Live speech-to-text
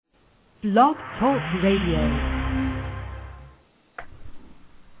Blog Talk Radio.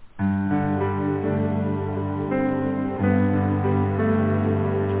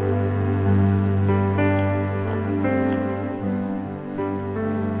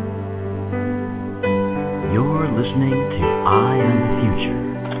 Listening to I Am the Future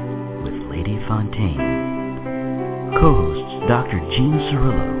with Lady Fontaine, co-hosts Dr. Jean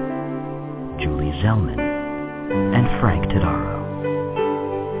Cirillo, Julie Zellman, and Frank Tadaro.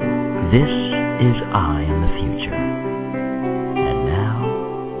 This is I Am the Future. And now,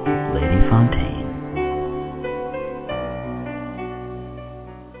 Lady Fontaine.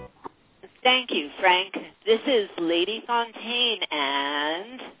 Thank you, Frank. This is Lady Fontaine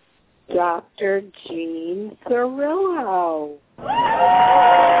and Dr. Jean Cirillo.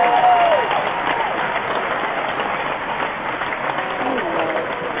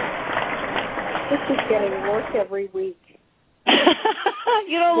 This is getting worse every week.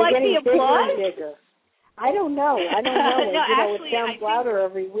 You don't like the applause? Bigger and bigger. I don't know. No, actually, it sounds louder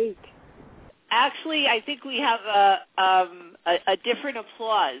every week. Actually, I think we have a different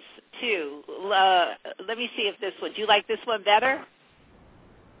applause, too. Let me see if this one. Do you like this one better?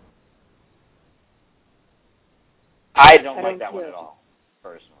 I don't like that one at all,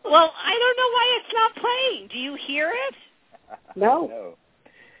 personally. Well, I don't know why it's not playing. Do you hear it? No.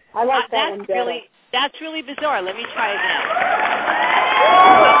 I like that one better. That's really bizarre. Let me try again.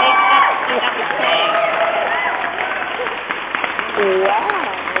 Well, maybe that was playing. Wow.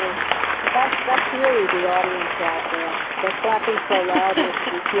 That's really the audience out there. They're clapping so loud that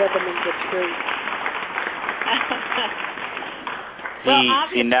you hear them in the street.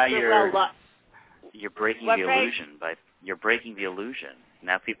 See, now you're breaking the illusion. You're breaking the illusion.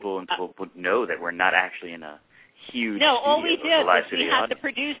 Now people would know that we're not actually in a huge studio. All we did was we had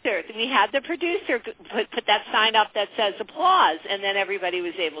the producer put that sign up that says applause, and then everybody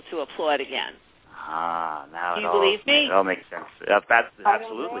was able to applaud again. Now do you believe me? It all makes sense.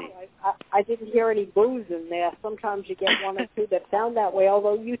 Absolutely. I didn't hear any boos in there. Sometimes you get one or two that sound that way,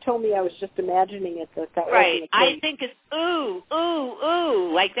 although you told me I was just imagining it. That right. Wasn't the case. I think it's ooh, ooh,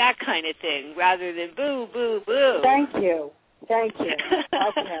 ooh, like that kind of thing, rather than boo, boo, boo. Thank you. Okay.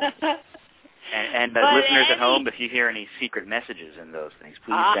 And listeners at home, if you hear any secret messages in those things,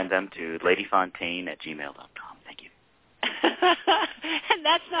 please send them to ladyfontaine@gmail.com. Thank you. And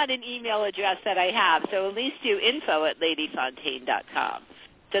that's not an email address that I have, so at least do info@ladyfontaine.com.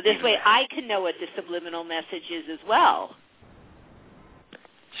 So this way I can know what the subliminal message is as well.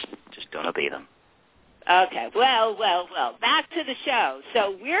 Just don't obey them. Okay, well, back to the show.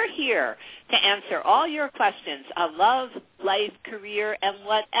 So we're here to answer all your questions of love, life, career, and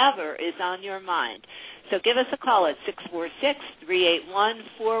whatever is on your mind. So give us a call at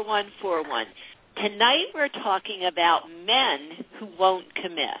 646-381-4141. Tonight we're talking about men who won't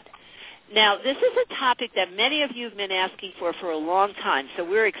commit. Now, this is a topic that many of you have been asking for a long time, so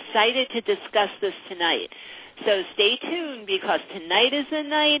we're excited to discuss this tonight. So stay tuned, because tonight is the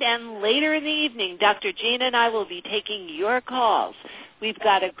night, and later in the evening, Dr. Jean and I will be taking your calls. We've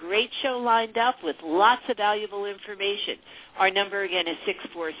got a great show lined up with lots of valuable information. Our number again is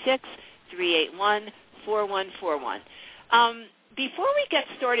 646-381-4141. Before we get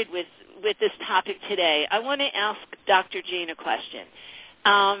started with this topic today, I want to ask Dr. Jean a question.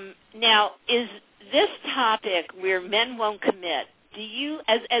 Now, is this topic where men won't commit, do you,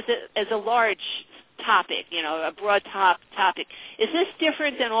 as a large topic, a broad topic, is this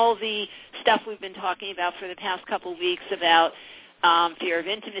different than all the stuff we've been talking about for the past couple of weeks about fear of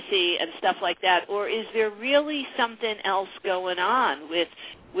intimacy and stuff like that, or is there really something else going on with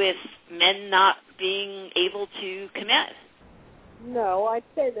men not being able to commit? No, I'd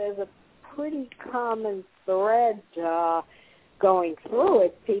say there's a pretty common thread going through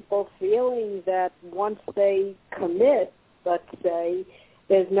it. People feeling that once they commit, let's say,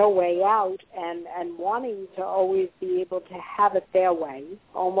 there's no way out, and wanting to always be able to have it their way,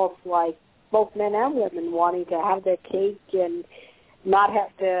 almost like both men and women wanting to have their cake and not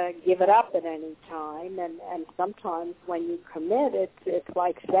have to give it up at any time. And sometimes when you commit, it's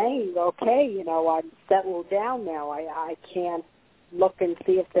like saying, okay, I'm settled down now. I can't look and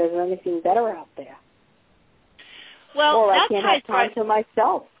see if there's anything better out there. Well, or I can't have time to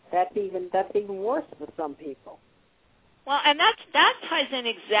myself. That's even worse for some people. Well, and that ties in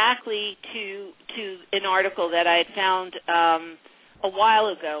exactly to an article that I had found a while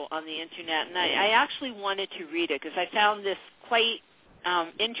ago on the Internet, and I actually wanted to read it because I found this quite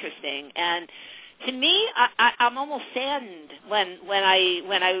interesting. And to me, I'm almost saddened when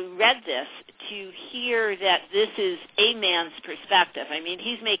I read this to hear that this is a man's perspective. I mean,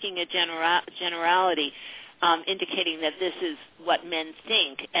 he's making a generality. indicating that this is what men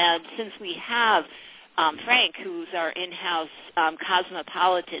think. And since we have Frank, who's our in-house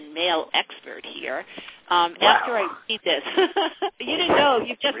cosmopolitan male expert here, after I read this, you didn't know,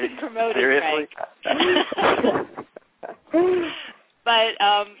 you've just been promoted, Seriously? Frank. But,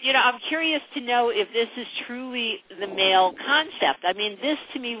 I'm curious to know if this is truly the male concept. I mean, this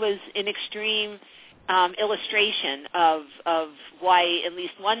to me was an extreme illustration of why at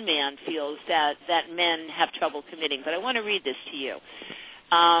least one man feels that men have trouble committing. But I want to read this to you.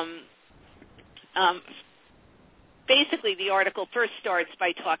 Basically, the article first starts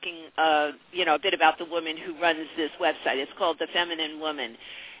by talking, a bit about the woman who runs this website. It's called The Feminine Woman.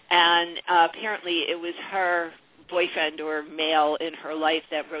 And apparently it was her boyfriend or male in her life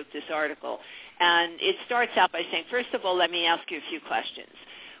that wrote this article. And it starts out by saying, first of all, let me ask you a few questions.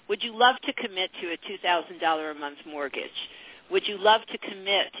 Would you love to commit to a $2,000 a month mortgage? Would you love to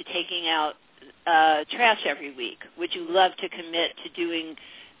commit to taking out trash every week? Would you love to commit to doing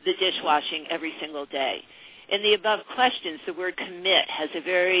the dishwashing every single day? In the above questions, the word commit has a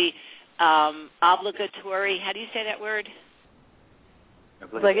very obligatory, how do you say that word?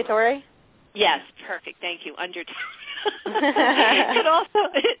 Obligatory? Yes, perfect. Thank you. Undertone.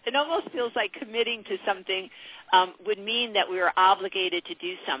 It almost feels like committing to something would mean that we are obligated to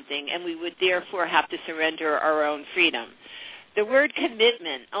do something, and we would therefore have to surrender our own freedom. The word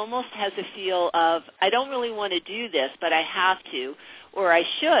commitment almost has a feel of, I don't really want to do this, but I have to, or I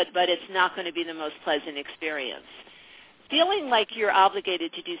should, but it's not going to be the most pleasant experience. Feeling like you're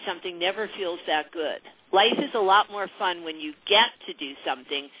obligated to do something never feels that good. Life is a lot more fun when you get to do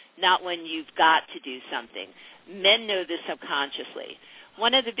something, not when you've got to do something. Men know this subconsciously.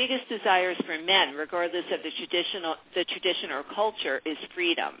 One of the biggest desires for men, regardless of the tradition or culture, is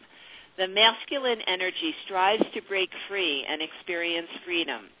freedom. The masculine energy strives to break free and experience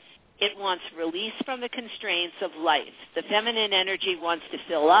freedom. It wants release from the constraints of life. The feminine energy wants to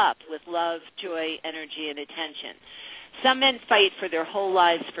fill up with love, joy, energy, and attention. Some men fight for their whole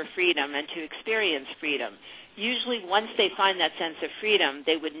lives for freedom and to experience freedom. Usually once they find that sense of freedom,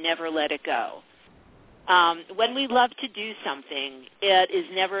 they would never let it go. When we love to do something, it is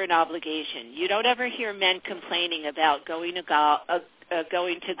never an obligation. You don't ever hear men complaining about going to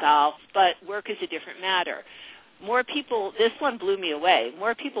golf, but work is a different matter. More people, this one blew me away,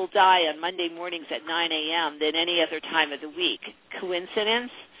 more people die on Monday mornings at 9 a.m. than any other time of the week.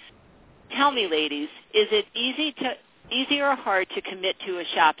 Coincidence? Tell me, ladies, is it easy or hard to commit to a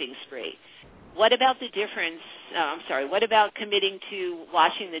shopping spree? What about what about committing to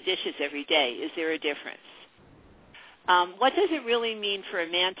washing the dishes every day? Is there a difference? What does it really mean for a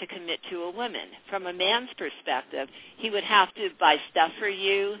man to commit to a woman? From a man's perspective, he would have to buy stuff for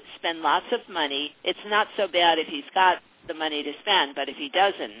you, spend lots of money. It's not so bad if he's got the money to spend, but if he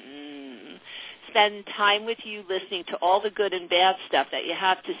doesn't, spend time with you listening to all the good and bad stuff that you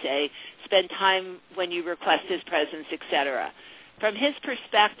have to say, spend time when you request his presence, etc. From his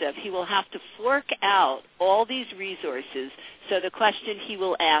perspective, he will have to fork out all these resources, so the question he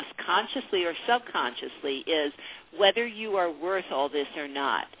will ask consciously or subconsciously is whether you are worth all this or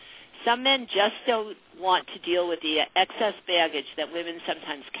not. Some men just don't want to deal with the excess baggage that women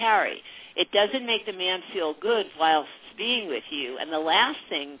sometimes carry. It doesn't make the man feel good while being with you, and the last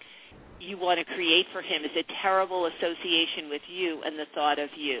thing you want to create for him is a terrible association with you and the thought of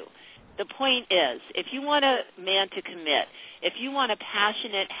you. The point is, if you want a man to commit, if you want a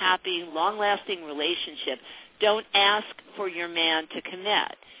passionate, happy, long-lasting relationship, don't ask for your man to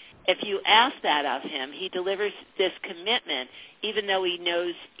commit. If you ask that of him, he delivers this commitment, even though he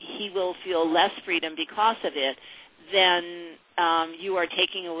knows he will feel less freedom because of it, then you are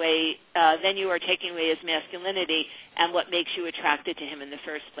taking away his masculinity and what makes you attracted to him in the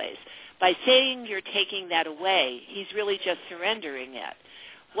first place. By saying you're taking that away, he's really just surrendering it.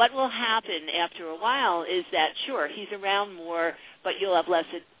 What will happen after a while is that, sure, he's around more, but you'll have less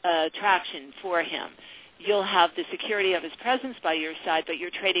attraction for him. You'll have the security of his presence by your side, but you're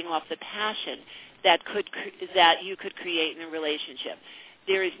trading off the passion that you could create in a relationship.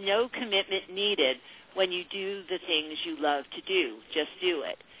 There is no commitment needed when you do the things you love to do. Just do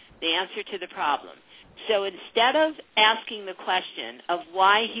it. The answer to the problem. So instead of asking the question of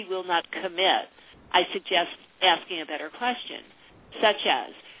why he will not commit, I suggest asking a better question, such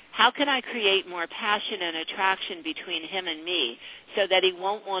as, how can I create more passion and attraction between him and me so that he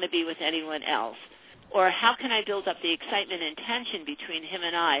won't want to be with anyone else? Or how can I build up the excitement and tension between him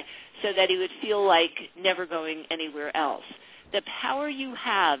and I so that he would feel like never going anywhere else? The power you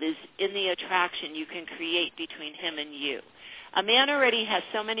have is in the attraction you can create between him and you. A man already has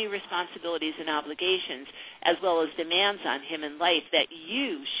so many responsibilities and obligations as well as demands on him in life that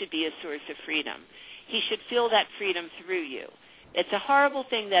you should be a source of freedom. he should feel that freedom through you. It's a horrible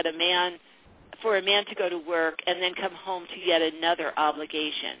thing that for a man to go to work and then come home to yet another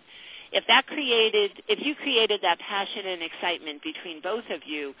obligation. If you created that passion and excitement between both of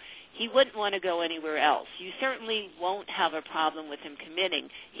you, he wouldn't want to go anywhere else. You certainly won't have a problem with him committing.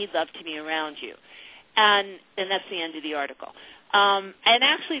 He'd love to be around you. And that's the end of the article. And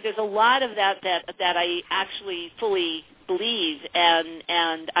actually, there's a lot of that I actually fully believe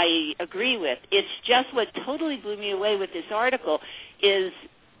and I agree with. It's just what totally blew me away with this article is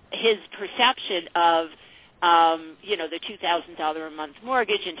his perception of the $2,000 a month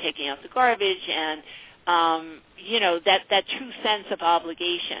mortgage and taking out the garbage and that true sense of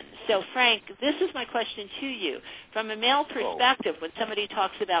obligation. So, Frank, this is my question to you. From a male perspective, when somebody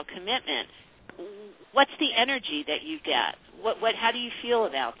talks about commitment, what's the energy that you get? How do you feel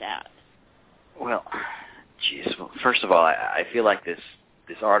about that? Well, first of all, I feel like this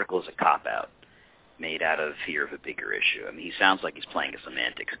article is a cop-out made out of fear of a bigger issue. I mean, he sounds like he's playing a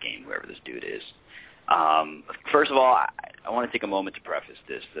semantics game, whoever this dude is. First of all, I want to take a moment to preface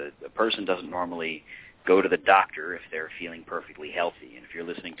this. The person doesn't normally go to the doctor if they're feeling perfectly healthy. And if you're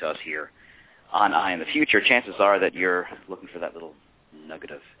listening to us here on I in the Future, chances are that you're looking for that little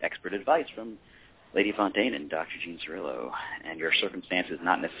nugget of expert advice from Lady Fontaine and Dr. Jean Cirillo, and your circumstance is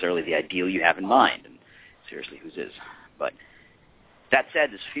not necessarily the ideal you have in mind, and seriously, whose is? But that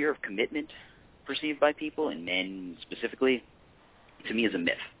said, this fear of commitment perceived by people, and men specifically, to me is a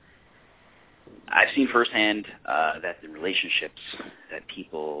myth. I've seen firsthand that the relationships that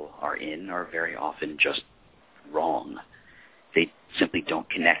people are in are very often just wrong. They simply don't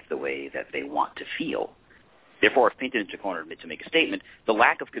connect the way that they want to feel. Therefore, if painted into a corner to make a statement, the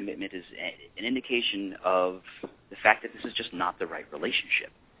lack of commitment is an indication of the fact that this is just not the right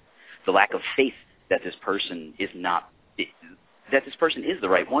relationship. The lack of faith that this person is the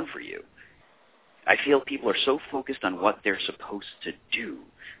right one for you. I feel people are so focused on what they're supposed to do,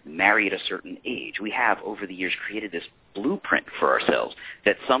 marry at a certain age. We have, over the years, created this blueprint for ourselves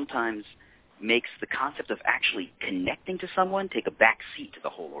that sometimes makes the concept of actually connecting to someone take a back seat to the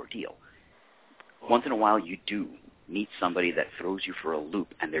whole ordeal. Once in a while, you do meet somebody that throws you for a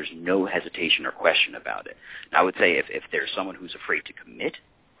loop, and there's no hesitation or question about it. Now, I would say if there's someone who's afraid to commit,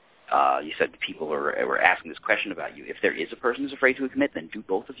 you said people were asking this question about you. If there is a person who's afraid to commit, then do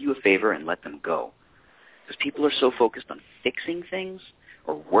both of you a favor and let them go. Because people are so focused on fixing things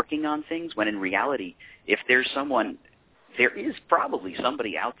or working on things, when in reality, if there's someone, there is probably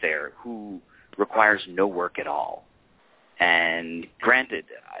somebody out there who requires no work at all. And granted,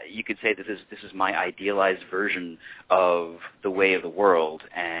 you could say that this is my idealized version of the way of the world,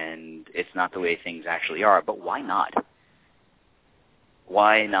 and it's not the way things actually are, but why not?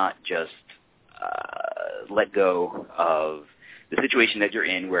 Why not just let go of the situation that you're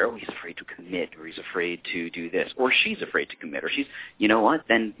in where, he's afraid to commit, or he's afraid to do this, or she's afraid to commit, or she's, you know what,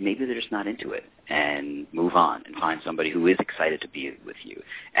 then maybe they're just not into it, and move on and find somebody who is excited to be with you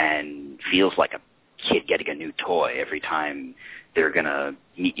and feels like a kid getting a new toy every time they're going to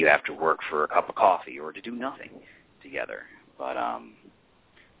meet you after work for a cup of coffee or to do nothing together. But, how's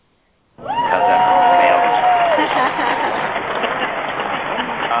that?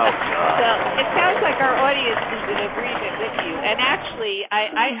 Oh, God. Well, it sounds like our audience is in agreement with you. And actually,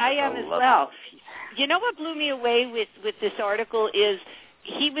 I am as well. You know what blew me away with this article is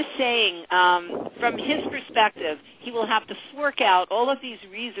he was saying, from his perspective, he will have to fork out all of these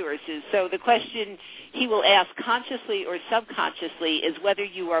resources. So the question he will ask consciously or subconsciously is whether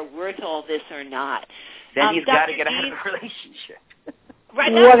you are worth all this or not. Then he's got to get out of the relationship.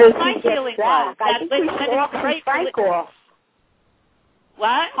 Right, that's what my feeling was. I think we should auction Frank off.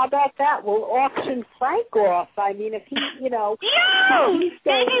 What? How about that? We'll auction Frank off. I mean, if he, he wants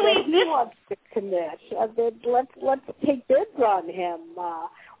to commit, let's take bids on him.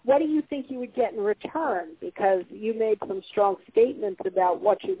 What do you think you would get in return? Because you made some strong statements about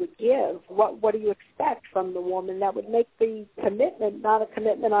what you would give. What do you expect from the woman that would make the commitment, not a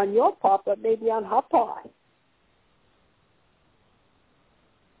commitment on your part, but maybe on her part?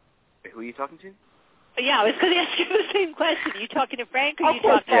 Who are you talking to? Yeah, I was going to ask you the same question. Are you talking to Frank or are you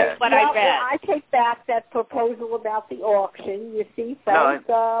talking to what I read? I take back that proposal about the auction. You see, Frank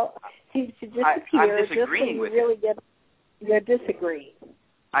seems to disappear. I'm disagreeing with him. You're disagreeing.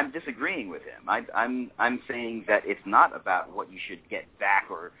 I'm disagreeing with him. I'm saying that it's not about what you should get back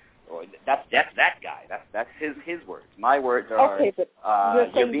or that's that guy. That's his words. My words are okay, but you're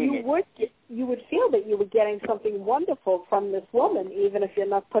saying you would feel that you were getting something wonderful from this woman, even if you're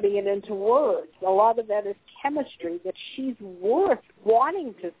not putting it into words. A lot of that is chemistry, that she's worth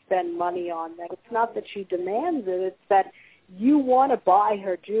wanting to spend money on. That it's not that she demands it; it's that you want to buy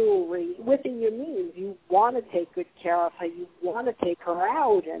her jewelry within your means. You want to take good care of her. You want to take her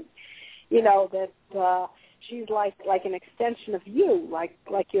out, and you know that she's like an extension of you, like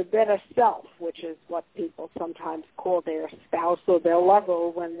your better self, which is what people sometimes call their spouse or their lover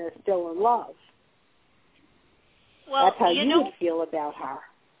when they're still in love. Well, that's how you would feel about her.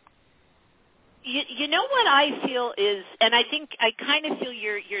 You know what I feel is, and I think I kind of feel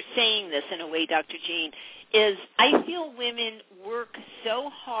you're saying this in a way, Dr. Jean, is I feel women work so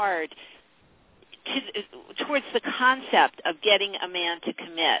hard towards the concept of getting a man to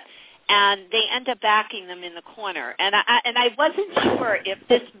commit, and they end up backing them in the corner. And I wasn't sure if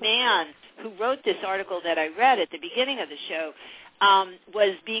this man who wrote this article that I read at the beginning of the show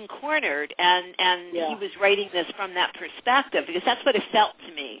was being cornered, and he was writing this from that perspective, because that's what it felt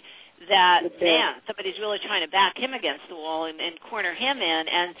to me. That, man, somebody's really trying to back him against the wall and corner him in,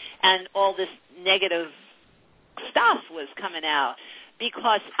 and all this negative stuff was coming out.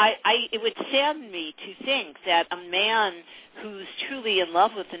 Because it would sadden me to think that a man who's truly in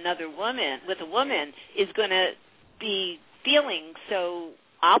love with a woman, is going to be feeling so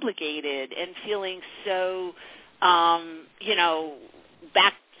obligated and feeling so,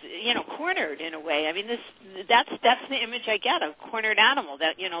 cornered in a way. I mean, that's the image I get, a cornered animal.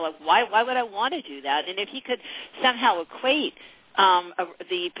 That like why would I want to do that? And if he could somehow equate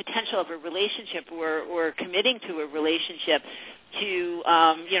the potential of a relationship or committing to a relationship to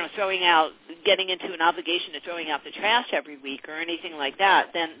getting into an obligation to throwing out the trash every week or anything like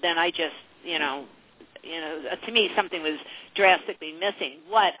that, then I just to me something was drastically missing.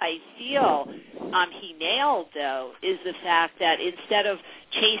 What I feel he nailed, though, is the fact that instead of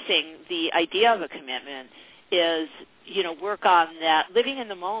chasing the idea of a commitment, is work on that, living in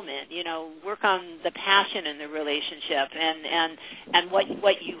the moment, work on the passion in the relationship and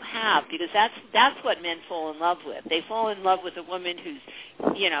what you have, because that's what men fall in love with. They fall in love with a woman who's,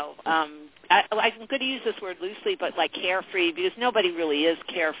 I'm going to use this word loosely, but like carefree, because nobody really is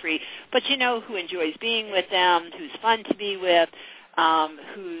carefree, but who enjoys being with them, who's fun to be with,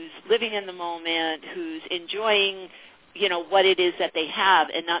 who's living in the moment, who's enjoying what it is that they have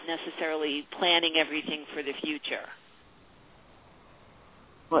and not necessarily planning everything for the future.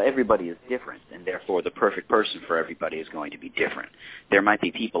 Well, everybody is different, and therefore the perfect person for everybody is going to be different. There might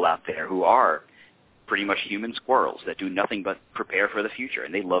be people out there who are pretty much human squirrels that do nothing but prepare for the future,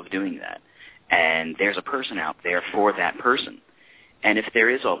 and they love doing that. And there's a person out there for that person. And if there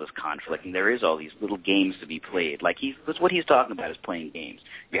is all this conflict and there is all these little games to be played, that's what he's talking about, is playing games.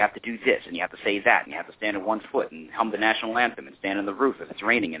 You have to do this, and you have to say that, and you have to stand on one foot and hum the national anthem and stand on the roof if it's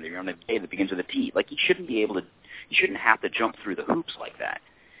raining and you're on a day that begins with a T. You shouldn't have to jump through the hoops like that.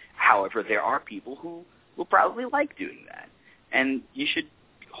 However, there are people who will probably like doing that, and you should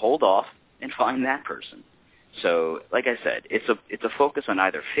hold off and find that person. So, like I said, it's a focus on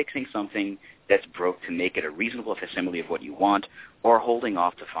either fixing something that's broke to make it a reasonable facsimile of what you want, or holding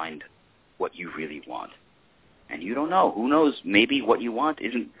off to find what you really want. And you don't know. Who knows? Maybe what you want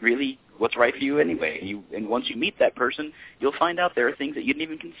isn't really what's right for you anyway. And once you meet that person, you'll find out there are things that you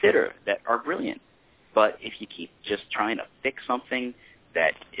didn't even consider that are brilliant. But if you keep just trying to fix something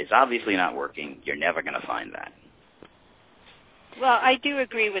that is obviously not working, you're never going to find that. Well, I do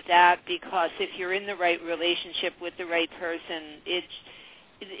agree with that, because if you're in the right relationship with the right person, this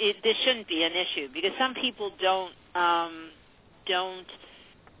shouldn't be an issue, because some people don't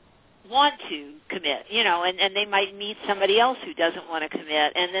want to commit, and they might meet somebody else who doesn't want to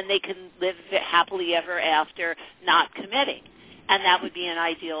commit, and then they can live happily ever after not committing. And that would be an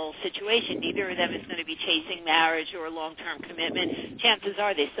ideal situation. Neither of them is going to be chasing marriage or a long-term commitment. Chances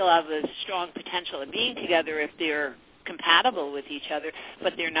are they still have a strong potential of being together if they're compatible with each other,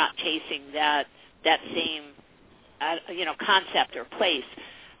 but they're not chasing that same concept or place.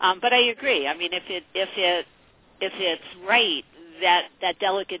 But I agree. I mean, if it's right, that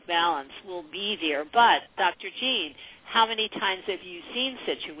delicate balance will be there. But Dr. Jean, how many times have you seen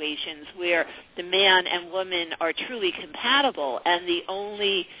situations where the man and woman are truly compatible, and the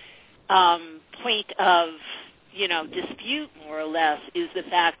only point of dispute, more or less, is the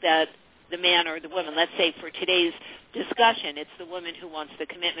fact that the man or the woman, let's say for today's discussion, it's the woman who wants the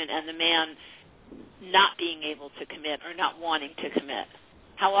commitment and the man not being able to commit or not wanting to commit?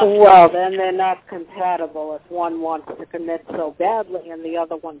 Well, then they're not compatible. If one wants to commit so badly and the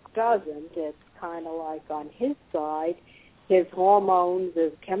other one doesn't, it's kind of like on his side, his hormones,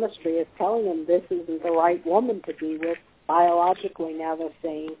 his chemistry is telling him this isn't the right woman to be with. Biologically, now they're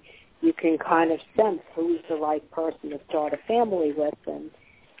saying you can kind of sense who's the right person to start a family with, and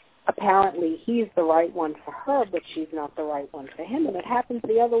apparently he's the right one for her, but she's not the right one for him, and it happens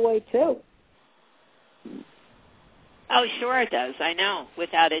the other way too. Oh, sure it does. I know,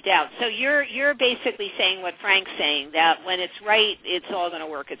 without a doubt. So you're basically saying what Frank's saying, that when it's right, it's all going to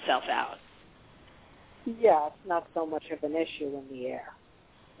work itself out. Yeah, it's not so much of an issue in the air.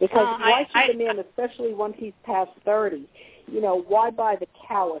 Because why should the man, especially once he's past 30, why buy the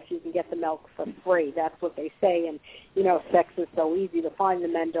cow if you can get the milk for free? That's what they say. And, sex is so easy to find. The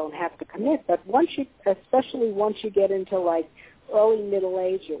men don't have to commit. But especially once you get into, like, early middle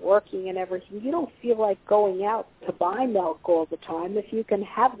age, you're working and everything, you don't feel like going out to buy milk all the time if you can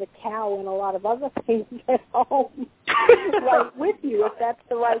have the cow and a lot of other things at home right with you, if that's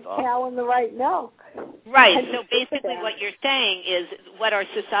the right cow and the right milk. Right. So basically what you're saying is what our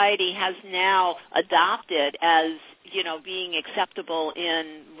society has now adopted as, being acceptable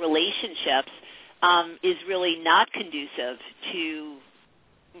in relationships is really not conducive to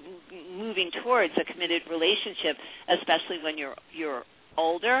moving towards a committed relationship, especially when you're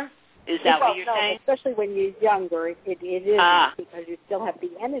older. Is that what you're saying? Especially when you're younger, it is because you still have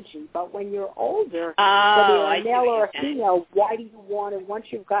the energy. But when you're older, whether you're a male or a female, why do you want to, once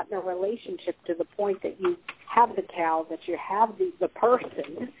you've gotten a relationship to the point that you have the cow, that you have the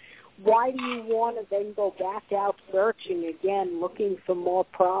person, why do you want to then go back out searching again, looking for more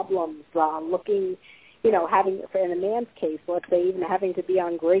problems, looking, having, in a man's case, let's say even having to be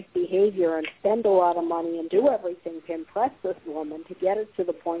on great behavior and spend a lot of money and do everything to impress this woman to get her to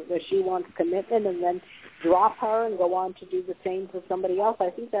the point where she wants commitment and then drop her and go on to do the same for somebody else? I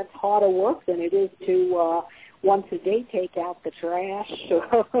think that's harder work than it is to once a day take out the trash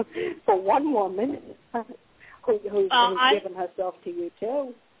for one woman who's given herself to you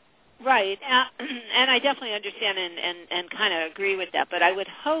too. Right, and I definitely understand and kind of agree with that, but I would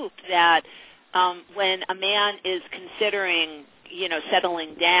hope that when a man is considering,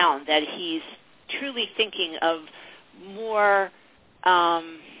 settling down, that he's truly thinking of more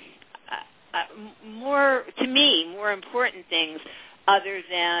important things other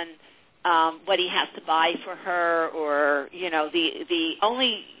than what he has to buy for her, or the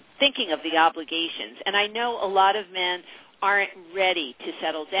only thinking of the obligations. And I know a lot of men aren't ready to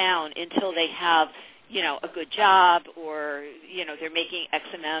settle down until they have, a good job, or they're making X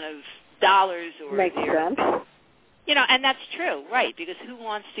amount of dollars, or makes sense. And that's true, right? Because who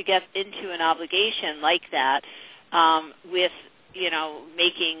wants to get into an obligation like that with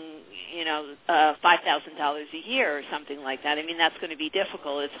making $5,000 a year or something like that? I mean, that's going to be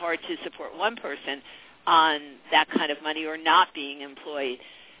difficult. It's hard to support one person on that kind of money, or not being employed.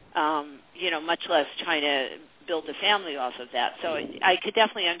 Much less trying to build a family off of that. So I could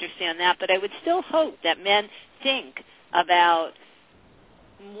definitely understand that, but I would still hope that men think about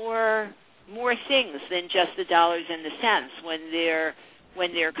more things than just the dollars and the cents when they're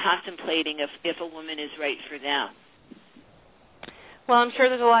contemplating if a woman is right for them. Well, I'm sure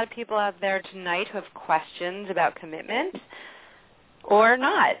there's a lot of people out there tonight who have questions about commitment, or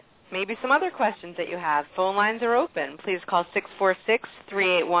not. Maybe some other questions that you have. Phone lines are open. Please call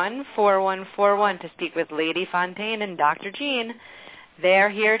 646-381-4141 to speak with Lady Fontaine and Dr. Jean. They are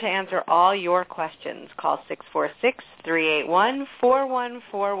here to answer all your questions. Call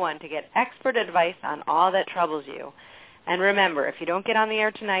 646-381-4141 to get expert advice on all that troubles you. And remember, if you don't get on the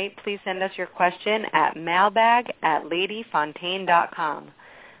air tonight, please send us your question at mailbag@ladyfontaine.com.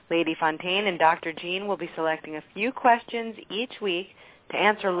 Lady Fontaine and Dr. Jean will be selecting a few questions each week to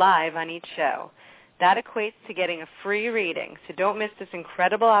answer live on each show. That equates to getting a free reading, so don't miss this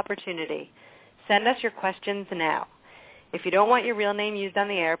incredible opportunity. Send us your questions now. If you don't want your real name used on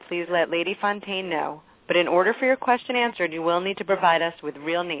the air, please let Lady Fontaine know. But in order for your question answered, you will need to provide us with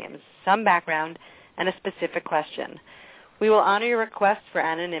real names, some background, and a specific question. We will honor your request for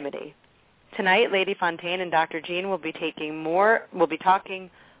anonymity. Tonight, Lady Fontaine and Dr. Jean will be talking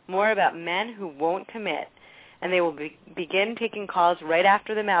more about men who won't commit, and they will begin taking calls right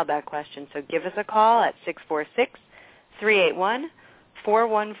after the mailbag question. So give us a call at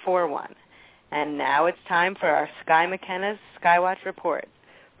 646-381-4141. And now it's time for our Sky McKenna's Skywatch Report.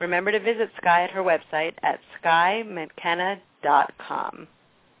 Remember to visit Sky at her website at skymckenna.com.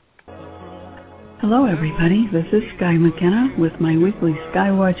 Hello everybody, this is Sky McKenna with my weekly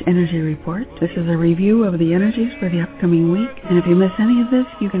Skywatch Energy Report. This is a review of the energies for the upcoming week, and if you miss any of this,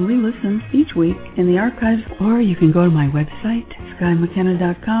 you can re-listen each week in the archives, or you can go to my website,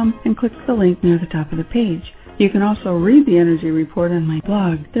 skymckenna.com, and click the link near the top of the page. You can also read the energy report on my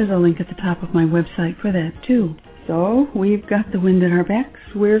blog. There's a link at the top of my website for that too. So, we've got the wind in our backs.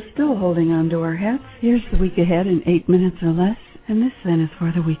 We're still holding on to our hats. Here's the week ahead in 8 minutes or less. And this then is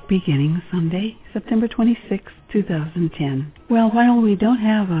for the week beginning Sunday, September 26, 2010. Well, while we don't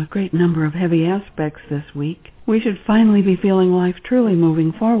have a great number of heavy aspects this week, we should finally be feeling life truly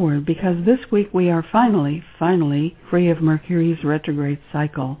moving forward, because this week we are finally free of Mercury's retrograde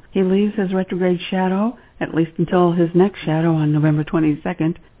cycle. He leaves his retrograde shadow, at least until his next shadow on November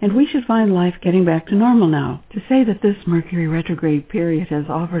 22nd, and we should find life getting back to normal now. To say that this Mercury retrograde period has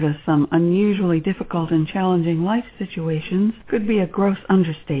offered us some unusually difficult and challenging life situations could be a gross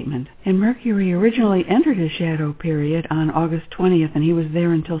understatement. And Mercury originally entered his shadow period on August 20th, and he was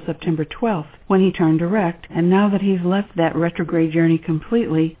there until September 12th, when he turned direct, and now that he's left that retrograde journey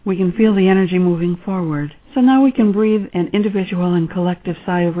completely, we can feel the energy moving forward. So now we can breathe an individual and collective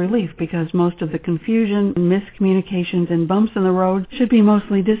sigh of relief, because most of the confusion, miscommunications, and bumps in the road should be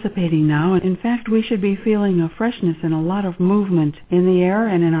mostly dissipating now. In fact, we should be feeling a freshness and a lot of movement in the air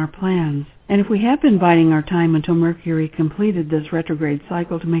and in our plans. And if we have been biding our time until Mercury completed this retrograde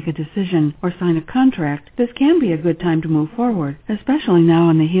cycle to make a decision or sign a contract, this can be a good time to move forward, especially now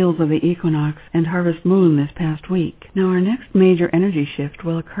on the heels of the equinox and harvest moon this past week. Now, our next major energy shift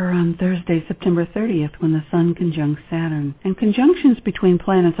will occur on Thursday, September 30th, when the Sun conjuncts Saturn. And conjunctions between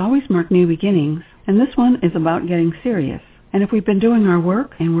planets always mark new beginnings, and this one is about getting serious. And if we've been doing our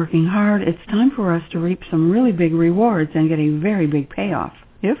work and working hard, it's time for us to reap some really big rewards and get a very big payoff.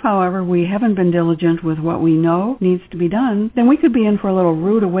 If, however, we haven't been diligent with what we know needs to be done, then we could be in for a little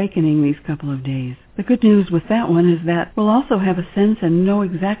rude awakening these couple of days. The good news with that one is that we'll also have a sense and know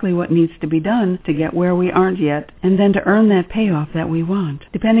exactly what needs to be done to get where we aren't yet, and then to earn that payoff that we want.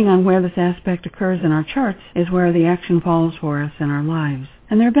 Depending on where this aspect occurs in our charts is where the action falls for us in our lives.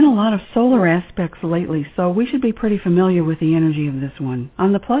 And there have been a lot of solar aspects lately, so we should be pretty familiar with the energy of this one.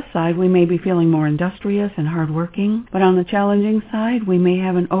 On the plus side, we may be feeling more industrious and hardworking, but on the challenging side, we may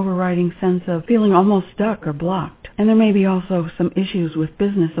have an overriding sense of feeling almost stuck or blocked. And there may be also some issues with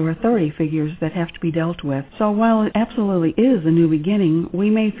business or authority figures that have to be dealt with. So while it absolutely is a new beginning, we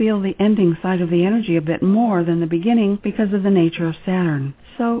may feel the ending side of the energy a bit more than the beginning because of the nature of Saturn.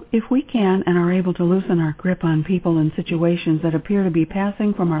 So if we can and are able to loosen our grip on people and situations that appear to be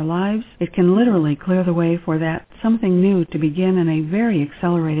passing from our lives, it can literally clear the way for that something new to begin in a very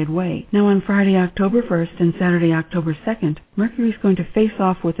accelerated way. Now, on Friday, October 1st and Saturday, October 2nd, Mercury is going to face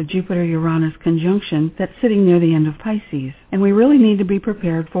off with the Jupiter-Uranus conjunction that's sitting near the end of Pisces. And we really need to be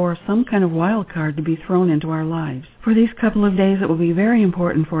prepared for some kind of wild card to be thrown into our lives. For these couple of days, it will be very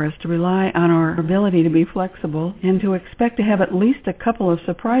important for us to rely on our ability to be flexible and to expect to have at least a couple of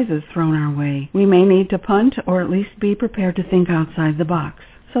surprises thrown our way. We may need to punt or at least be prepared to think outside the box.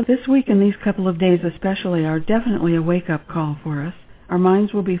 So this week and these couple of days especially are definitely a wake-up call for us. Our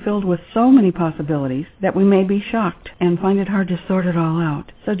minds will be filled with so many possibilities that we may be shocked and find it hard to sort it all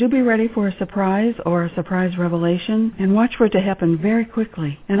out. So do be ready for a surprise or a surprise revelation, and watch for it to happen very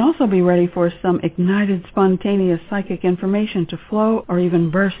quickly. And also be ready for some ignited, spontaneous psychic information to flow or even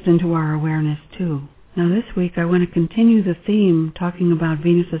burst into our awareness too. Now this week I want to continue the theme talking about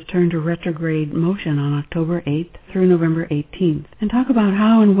Venus's turn to retrograde motion on October 8th through November 18th, and talk about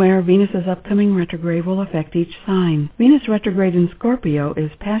how and where Venus's upcoming retrograde will affect each sign. Venus retrograde in Scorpio is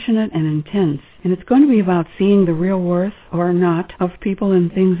passionate and intense, and it's going to be about seeing the real worth, or not, of people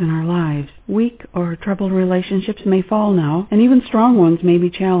and things in our lives. Weak or troubled relationships may fall now, and even strong ones may be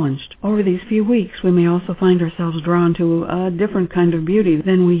challenged. Over these few weeks, we may also find ourselves drawn to a different kind of beauty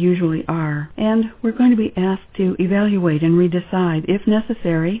than we usually are. And we're going to be asked to evaluate and redecide, if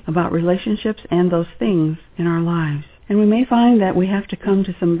necessary, about relationships and those things in our lives. And we may find that we have to come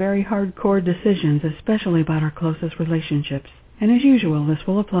to some very hardcore decisions, especially about our closest relationships. And as usual, this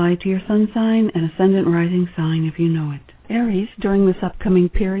will apply to your sun sign and ascendant rising sign if you know it. Aries, during this upcoming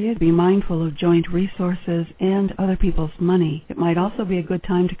period, be mindful of joint resources and other people's money. It might also be a good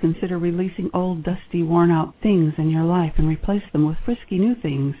time to consider releasing old, dusty, worn-out things in your life and replace them with frisky new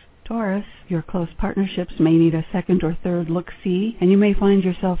things. Taurus, your close partnerships may need a second or third look-see, and you may find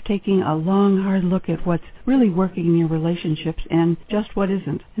yourself taking a long, hard look at what's really working in your relationships and just what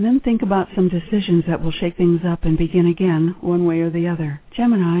isn't. And then think about some decisions that will shake things up and begin again, one way or the other.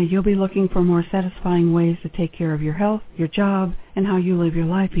 Gemini, you'll be looking for more satisfying ways to take care of your health, your job, and how you live your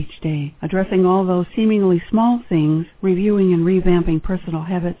life each day. Addressing all those seemingly small things, reviewing and revamping personal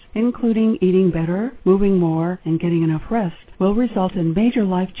habits, including eating better, moving more, and getting enough rest, will result in major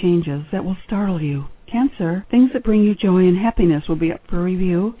life changes that will startle you. Cancer, things that bring you joy and happiness will be up for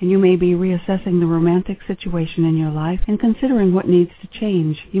review, and you may be reassessing the romantic situation in your life and considering what needs to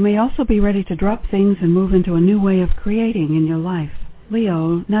change. You may also be ready to drop things and move into a new way of creating in your life.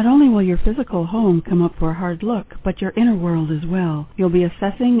 Leo, not only will your physical home come up for a hard look, but your inner world as well. You'll be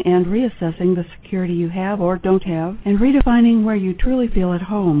assessing and reassessing the security you have or don't have, and redefining where you truly feel at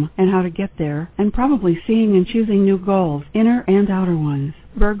home and how to get there, and probably seeing and choosing new goals, inner and outer ones.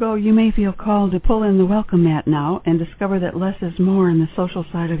 Virgo, you may feel called to pull in the welcome mat now and discover that less is more in the social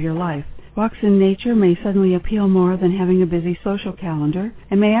side of your life. Walks in nature may suddenly appeal more than having a busy social calendar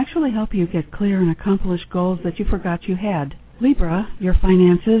and may actually help you get clear and accomplish goals that you forgot you had. Libra, your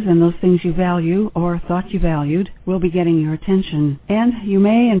finances and those things you value or thought you valued will be getting your attention, and you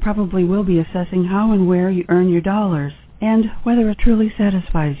may and probably will be assessing how and where you earn your dollars and whether it truly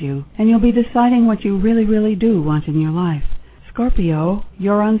satisfies you, and you'll be deciding what you really, really do want in your life. Scorpio,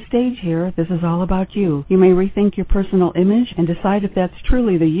 you're on stage here. This is all about you. You may rethink your personal image and decide if that's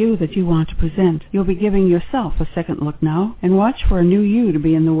truly the you that you want to present. You'll be giving yourself a second look now, and watch for a new you to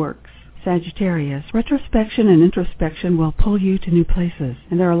be in the works. Sagittarius, retrospection and introspection will pull you to new places,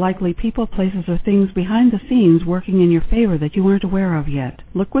 and there are likely people, places, or things behind the scenes working in your favor that you aren't aware of yet.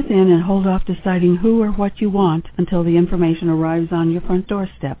 Look within and hold off deciding who or what you want until the information arrives on your front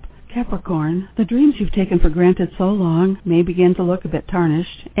doorstep. Capricorn, the dreams you've taken for granted so long may begin to look a bit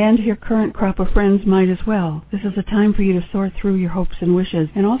tarnished, and your current crop of friends might as well. This is a time for you to sort through your hopes and wishes,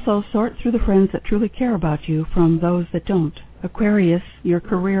 and also sort through the friends that truly care about you from those that don't. Aquarius, your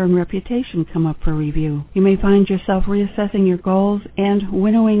career and reputation come up for review. You may find yourself reassessing your goals and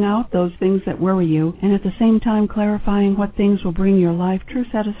winnowing out those things that worry you, and at the same time clarifying what things will bring your life true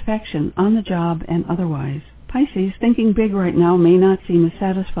satisfaction on the job and otherwise. Pisces, thinking big right now may not seem as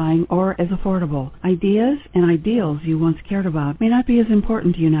satisfying or as affordable. Ideas and ideals you once cared about may not be as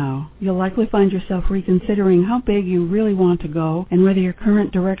important to you now. You'll likely find yourself reconsidering how big you really want to go and whether your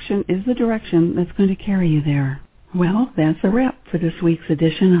current direction is the direction that's going to carry you there. Well, that's a wrap for this week's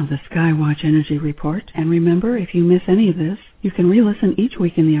edition of the Skywatch Energy Report. And remember, if you miss any of this, you can re-listen each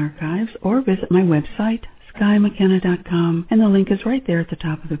week in the archives or visit my website, skymckenna.com, and the link is right there at the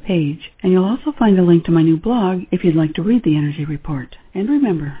top of the page. And you'll also find a link to my new blog if you'd like to read the Energy Report. And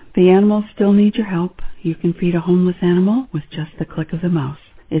remember, the animals still need your help. You can feed a homeless animal with just the click of the mouse.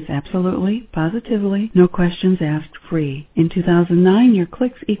 It's absolutely, positively, no questions asked, free. In 2009, your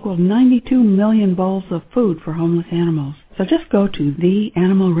clicks equaled 92 million bowls of food for homeless animals. So just go to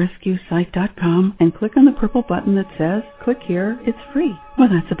theanimalrescuesite.com and click on the purple button that says, click here, it's free. Well,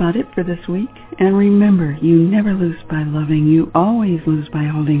 that's about it for this week. And remember, you never lose by loving, you always lose by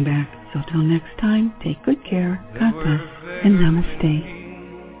holding back. So till next time, take good care, God bless, and namaste.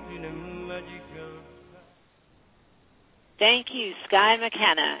 Thank you, Sky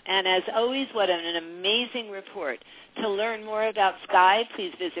McKenna. And as always, what an amazing report. To learn more about Sky,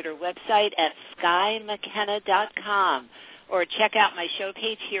 please visit her website at skymckenna.com or check out my show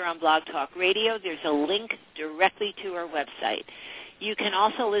page here on Blog Talk Radio. There's a link directly to her website. You can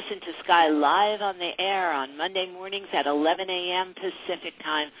also listen to Sky live on the air on Monday mornings at 11 a.m. Pacific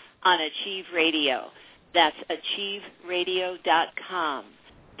Time on Achieve Radio. That's achieveradio.com.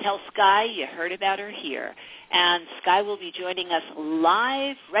 Tell Sky you heard about her here. And Sky will be joining us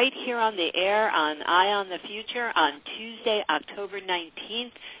live right here on the air on Eye on the Future on Tuesday, October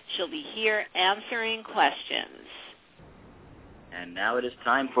 19th. She'll be here answering questions. And now it is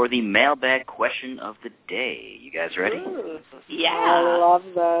time for the mailbag question of the day. You guys ready? Ooh, Yeah. I love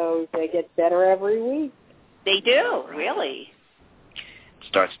those. They get better every week. They do, really. It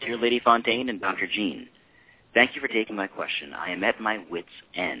starts, Dear Lady Fontaine and Dr. Jean, thank you for taking my question. I am at my wit's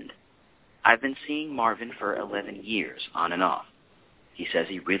end. I've been seeing Marvin for 11 years, on and off. He says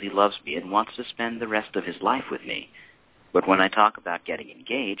he really loves me and wants to spend the rest of his life with me. But when I talk about getting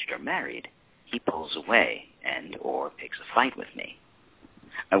engaged or married, he pulls away and or picks a fight with me.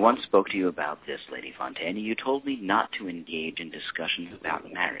 I once spoke to you about this, Lady Fontaine, and you told me not to engage in discussions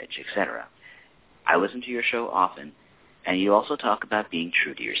about marriage, etc. I listen to your show often, and you also talk about being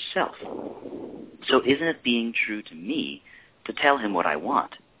true to yourself. So isn't it being true to me to tell him what I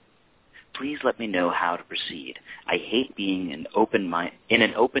want? Please let me know how to proceed. I hate being in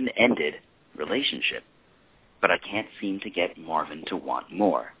an open-ended relationship, but I can't seem to get Marvin to want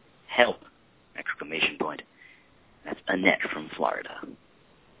more. Help! Exclamation point. That's Annette from Florida.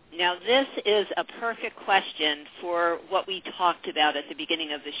 Now, this is a perfect question for what we talked about at the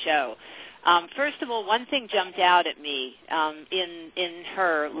beginning of the show. First of all, one thing jumped out at me in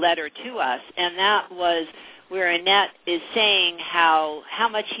her letter to us, and that was where Annette is saying how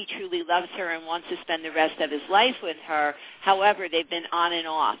much he truly loves her and wants to spend the rest of his life with her. However, they've been on and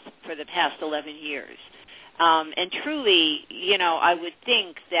off for the past 11 years. And truly, I would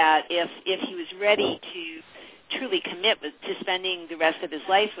think that if he was ready to truly commit to spending the rest of his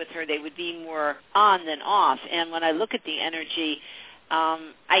life with her, they would be more on than off. And when I look at the energy,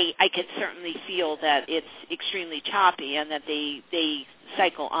 I could certainly feel that it's extremely choppy and that they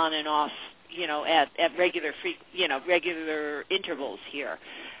cycle on and off, at regular intervals here.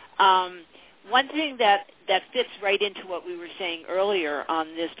 one thing that fits right into what we were saying earlier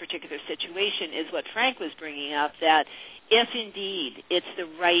on this particular situation is what Frank was bringing up, that if indeed it's the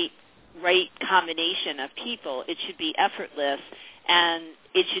right combination of people, it should be effortless and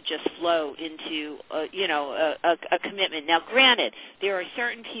it should just flow into a commitment. Now, granted, there are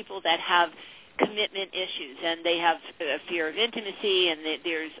certain people that have commitment issues and they have a fear of intimacy, and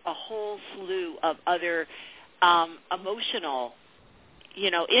there's a whole slew of other emotional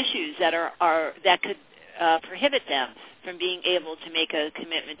issues that could prohibit them from being able to make a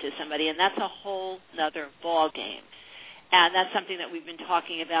commitment to somebody, and that's a whole other ball game. And that's something that we've been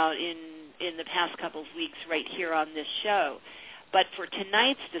talking about in the past couple of weeks right here on this show. But for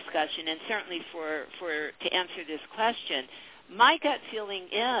tonight's discussion, and certainly to answer this question, my gut feeling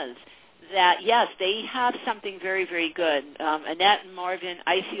is that, yes, they have something very, very good. Annette and Marvin,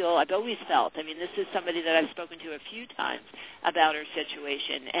 I've always felt, this is somebody that I've spoken to a few times about her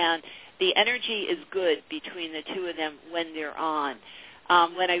situation, and the energy is good between the two of them when they're on.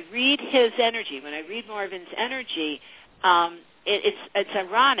 When I read his energy, when I read Marvin's energy, it's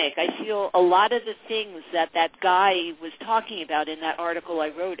ironic. I feel a lot of the things that guy was talking about in that article I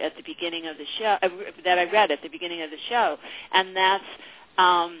wrote at the beginning of the show, that I read at the beginning of the show, and that's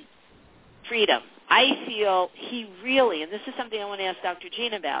freedom. I feel he really, and this is something I want to ask Dr.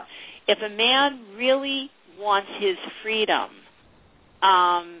 Jean about, if a man really wants his freedom,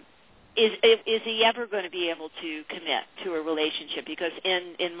 is he ever going to be able to commit to a relationship? Because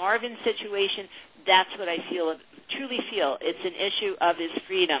in Marvin's situation, that's what I truly feel. It's an issue of his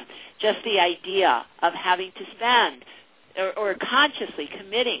freedom. Just the idea of having to spend or consciously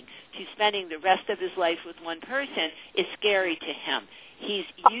committing to spending the rest of his life with one person is scary to him. He's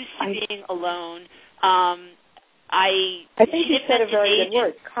used to being alone. I think you said a very good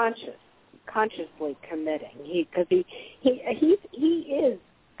word, consciously committing. Because he is,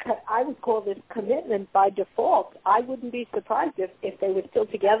 I would call this commitment by default. I wouldn't be surprised if they were still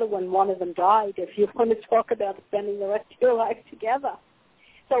together when one of them died, if you want to talk about spending the rest of your life together.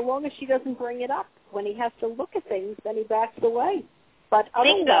 So long as she doesn't bring it up. When he has to look at things, then he backs away. But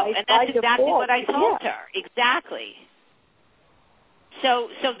otherwise, and that's exactly default, what I told her. Exactly. So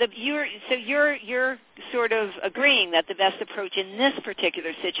you're sort of agreeing that the best approach in this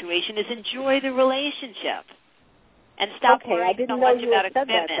particular situation is enjoy the relationship and stop worrying so much about a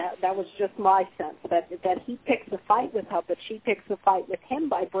commitment. That was just my sense, that he picks a fight with her, but she picks a fight with him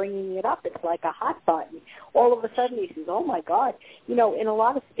by bringing it up. It's like a hot button. All of a sudden he says, oh, my God. In a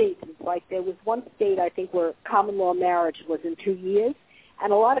lot of states, it's like there was one state, I think, where common law marriage was in 2 years,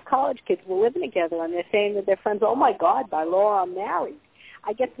 and a lot of college kids were living together, and they're saying to their friends, oh, my God, by law I'm married.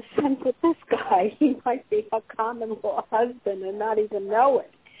 I get the sense with this guy, he might be a common law husband and not even know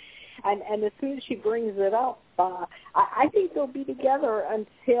it. And as soon as she brings it up, I think they'll be together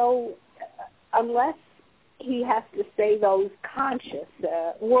unless he has to say those conscious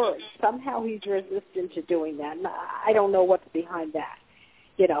words. Somehow he's resistant to doing that. And I don't know what's behind that.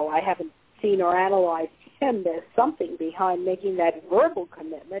 I haven't seen or analyzed him. There's something behind making that verbal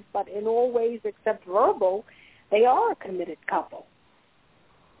commitment, but in all ways except verbal, they are a committed couple.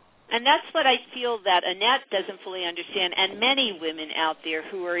 And that's what I feel that Annette doesn't fully understand, and many women out there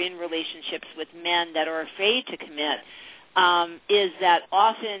who are in relationships with men that are afraid to commit, is that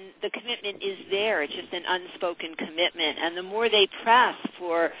often the commitment is there. It's just an unspoken commitment. And the more they press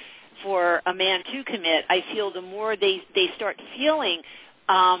for a man to commit, I feel the more they start feeling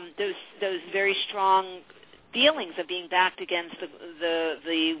those very strong feelings of being backed against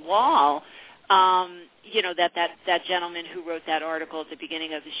the wall. That gentleman who wrote that article at the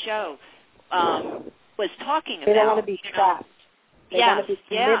beginning of the show was talking about. They don't want to be trapped. They want to be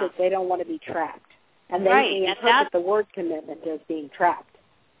committed. Yeah. They don't want to be trapped. And they interpret the word commitment as being trapped.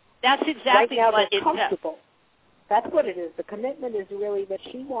 That's exactly right now, what they're comfortable. That's what it is. The commitment is really what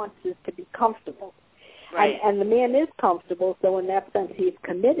she wants is to be comfortable. Right. And the man is comfortable, so in that sense he's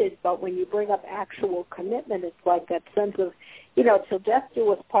committed, but when you bring up actual commitment, it's like that sense of, till death do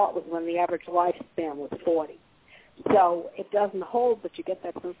us part was when the average lifespan was 40. So it doesn't hold, but you get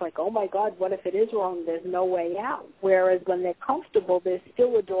that sense like, oh, my God, what if it is wrong? There's no way out. Whereas when they're comfortable, there's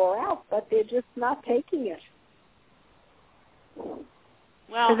still a door out, but they're just not taking it.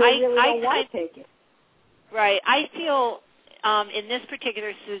 Well, they really don't want to take it. Right. I feel in this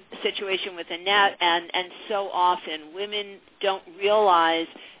particular situation with Annette, and so often women don't realize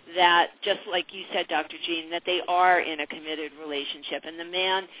that, just like you said, Dr. Jean, that they are in a committed relationship, and the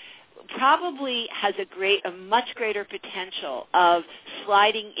man probably has a much greater potential of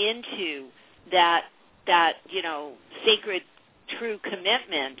sliding into that sacred, true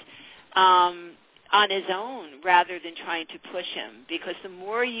commitment on his own rather than trying to push him, because the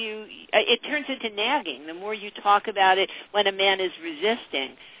more it turns into nagging. The more you talk about it when a man is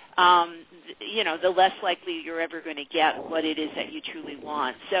resisting, the less likely you're ever going to get what it is that you truly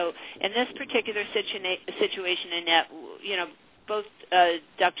want. So in this particular situation, Annette, both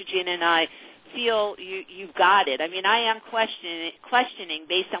Dr. Jean and I feel you've got it. I mean, I am questioning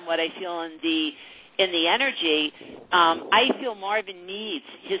based on what I feel in the energy. I feel Marvin needs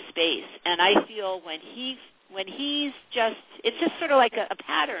his space, and I feel when he's just, it's just sort of like a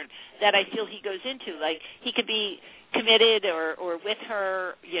pattern that I feel he goes into. Like he could be committed or with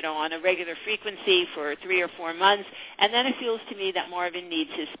her, on a regular frequency for 3 or 4 months, and then it feels to me that Marvin needs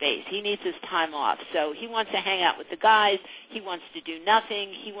his space. He needs his time off. So he wants to hang out with the guys. He wants to do nothing.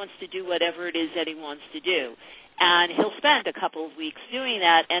 He wants to do whatever it is that he wants to do. And he'll spend a couple of weeks doing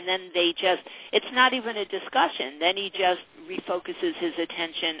that, and then it's not even a discussion. Then he just refocuses his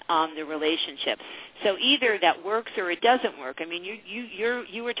attention on the relationship. So either that works or it doesn't work. I mean,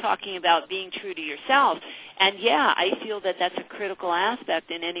 you were talking about being true to yourself, and yeah, I feel that that's a critical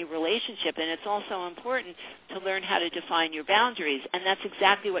aspect in any relationship, and it's also important to learn how to define your boundaries, and that's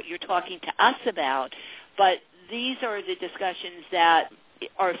exactly what you're talking to us about. But these are the discussions that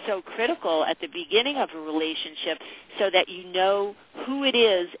are so critical at the beginning of a relationship, so that you know who it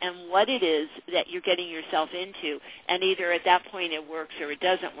is and what it is that you're getting yourself into, and either at that point it works or it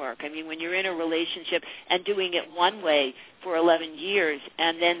doesn't work. I mean, when you're in a relationship and doing it one way for 11 years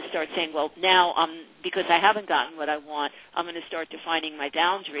and then start saying, well, now because I haven't gotten what I want, I'm going to start defining my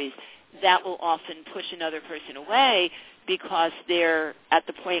boundaries, that will often push another person away, because they're at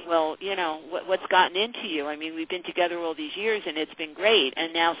the point, well, what's gotten into you? I mean, we've been together all these years, and it's been great,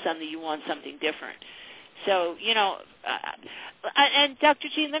 and now suddenly you want something different. So, and Dr.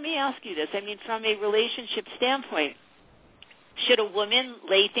 Jean, let me ask you this. I mean, from a relationship standpoint, should a woman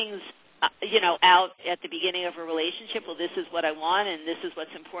lay things, out at the beginning of a relationship? Well, this is what I want, and this is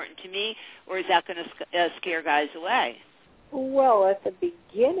what's important to me, or is that going to scare guys away? Well, at the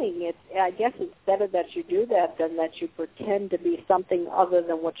beginning, I guess it's better that you do that than that you pretend to be something other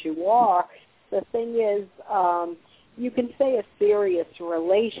than what you are. The thing is, you can say a serious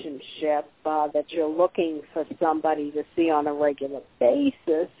relationship, that you're looking for somebody to see on a regular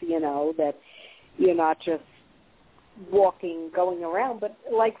basis, that you're not just going around. But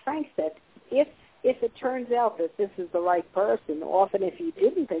like Frank said, if it turns out that this is the right person, often if you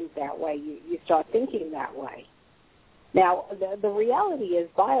didn't think that way, you start thinking that way. Now, the reality is,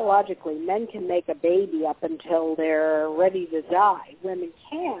 biologically, men can make a baby up until they're ready to die. Women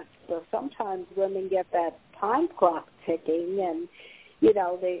can't. So sometimes women get that time clock ticking, and,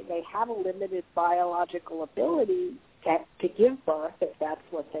 they have a limited biological ability to give birth if that's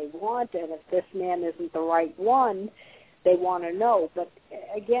what they want. And if this man isn't the right one, they want to know. But,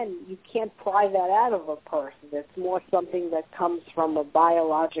 again, you can't pry that out of a person. It's more something that comes from a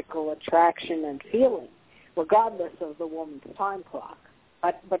biological attraction and feeling, regardless of the woman's time clock.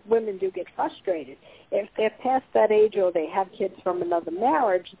 But women do get frustrated. If they're past that age or they have kids from another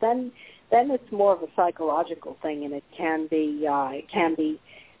marriage, then it's more of a psychological thing, and it can be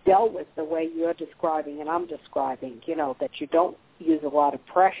dealt with the way you're describing and I'm describing, that you don't use a lot of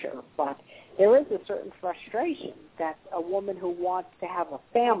pressure. But there is a certain frustration that a woman who wants to have a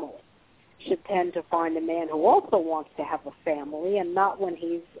family should tend to find a man who also wants to have a family, and not when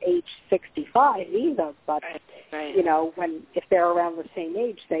he's age 65 either, but, right. If they're around the same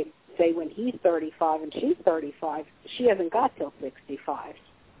age, say when he's 35 and she's 35, she hasn't got till 65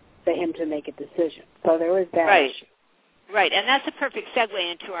 for him to make a decision. So there is that issue. Right, and that's a perfect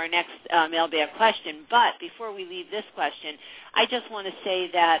segue into our next mailbag question. But before we leave this question, I just want to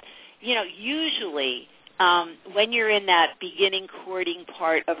say that, usually when you're in that beginning courting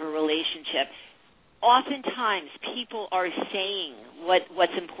part of a relationship, oftentimes people are saying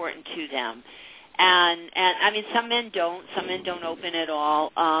what's important to them. And I mean, some men don't open at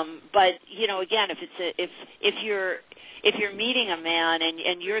all. But again, if you're meeting a man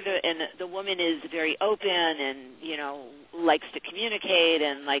and the woman is very open and likes to communicate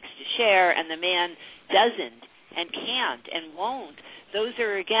and likes to share, and the man doesn't and can't and won't, those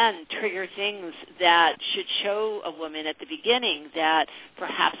are, again, trigger things that should show a woman at the beginning that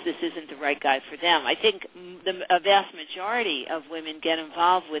perhaps this isn't the right guy for them. I think a vast majority of women get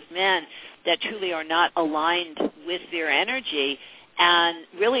involved with men that truly are not aligned with their energy and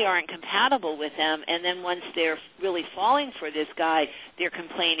really aren't compatible with them, and then once they're really falling for this guy, they're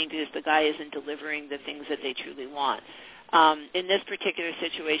complaining because the guy isn't delivering the things that they truly want. In this particular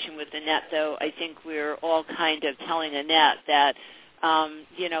situation with Annette, though, I think we're all kind of telling Annette that,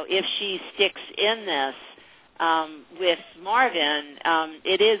 if she sticks in this, with Marvin,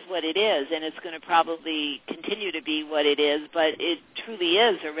 it is what it is, and it's going to probably continue to be what it is, but it truly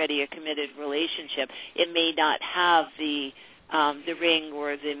is already a committed relationship. It may not have the ring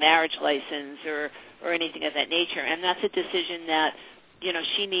or the marriage license or anything of that nature, and that's a decision that, you know,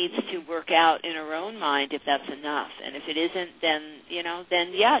 she needs to work out in her own mind if that's enough. And if it isn't, then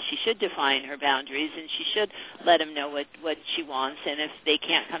yeah, she should define her boundaries, and she should let him know what she wants. And if they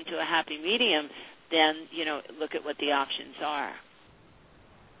can't come to a happy medium, then, you know, look at what the options are.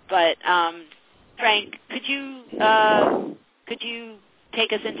 But, Frank, could you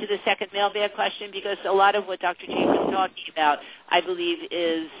take us into the second mailbag question? Because a lot of what Dr. Jean was talking about, I believe,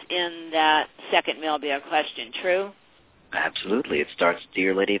 is in that second mailbag question. True? Absolutely. It starts,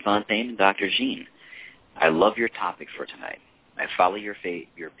 Dear Lady Fontaine and Dr. Jean, I love your topic for tonight. I follow your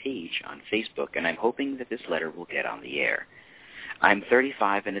page on Facebook, and I'm hoping that this letter will get on the air. I'm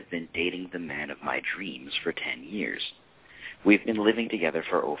 35 and have been dating the man of my dreams for 10 years. We've been living together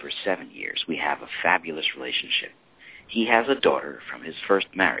for over 7 years. We have a fabulous relationship. He has a daughter from his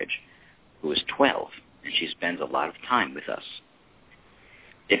first marriage who is 12, and she spends a lot of time with us.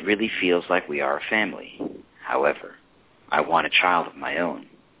 It really feels like we are a family. However, I want a child of my own,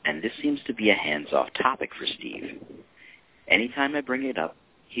 and this seems to be a hands-off topic for Steve. Anytime I bring it up,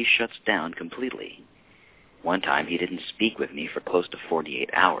 he shuts down completely. One time he didn't speak with me for close to 48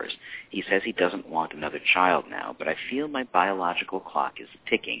 hours. He says he doesn't want another child now, but I feel my biological clock is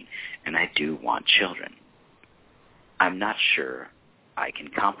ticking, and I do want children. I'm not sure I can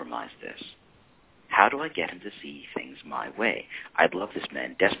compromise this. How do I get him to see things my way? I love this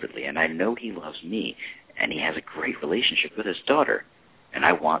man desperately, and I know he loves me, and he has a great relationship with his daughter, and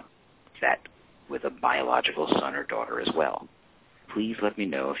I want that with a biological son or daughter as well. Please let me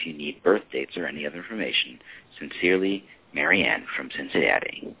know if you need birth dates or any other information. Sincerely, Mary Ann from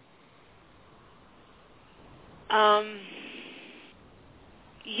Cincinnati.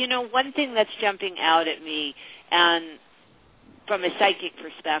 You know, one thing that's jumping out at me, and from a psychic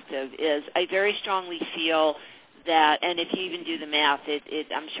perspective, is I very strongly feel that, and if you even do the math,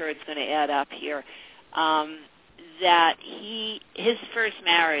 I'm sure it's going to add up here, that his first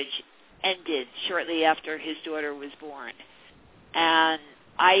marriage ended shortly after his daughter was born. And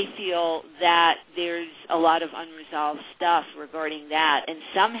I feel that there's a lot of unresolved stuff regarding that. And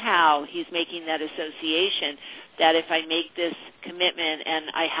somehow he's making that association that if I make this commitment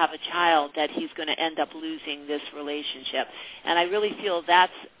and I have a child, that he's going to end up losing this relationship. And I really feel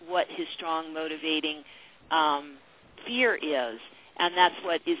that's what his strong motivating fear is. And that's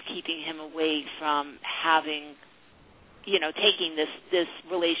what is keeping him away from having, you know, taking this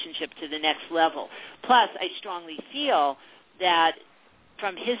relationship to the next level. Plus, I strongly feel that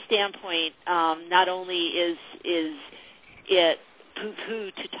from his standpoint, not only is it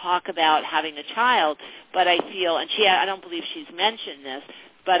poo-poo to talk about having a child, but I feel, and I don't believe she's mentioned this,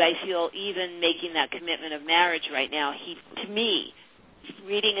 but I feel even making that commitment of marriage right now, to me,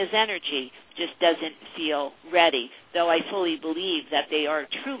 reading his energy, just doesn't feel ready, though I fully believe that they are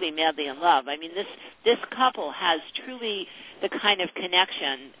truly madly in love. I mean, this couple has truly the kind of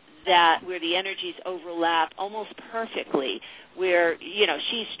connection that where the energies overlap almost perfectly, where, you know,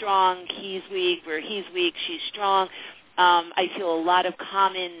 she's strong, he's weak, where he's weak, she's strong. I feel a lot of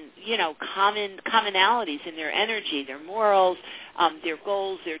commonalities in their energy, their morals, their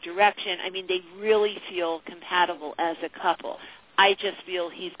goals, their direction. I mean, they really feel compatible as a couple. I just feel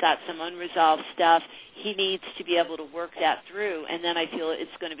he's got some unresolved stuff. He needs to be able to work that through, and then I feel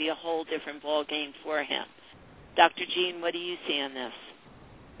it's going to be a whole different ball game for him. Dr. Jean, what do you see on this?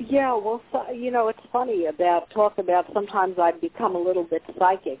 Yeah, well, you know, it's funny talk about sometimes I become a little bit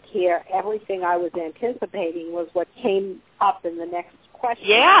psychic here. Everything I was anticipating was what came up in the next question.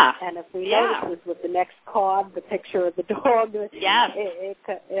 Yeah. And if we notice this with the next card, the picture of the dog,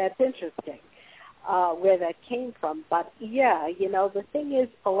 it's interesting where that came from. But, yeah, you know, the thing is,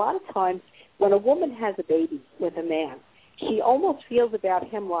 a lot of times when a woman has a baby with a man, she almost feels about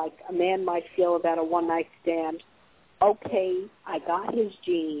him like a man might feel about a one-night stand. Okay, I got his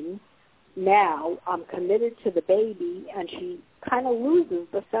gene, now I'm committed to the baby, and she kind of loses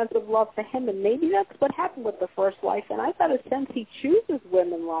the sense of love for him, and maybe that's what happened with the first wife, and I got a sense he chooses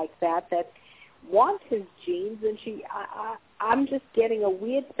women like that want his genes, and I'm just getting a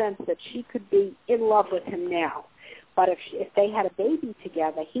weird sense that she could be in love with him now. But if they had a baby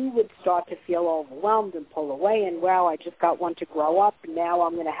together, he would start to feel overwhelmed and pull away, and, wow, I just got one to grow up, and now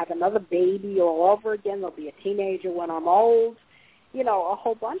I'm going to have another baby all over again. They'll be a teenager when I'm old, you know, a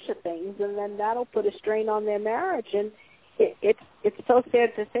whole bunch of things, and then that'll put a strain on their marriage. And it's so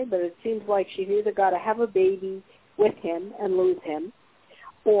sad to say, but it seems like she's either got to have a baby with him and lose him,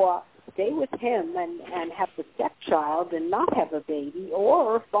 or stay with him and have the stepchild and not have a baby,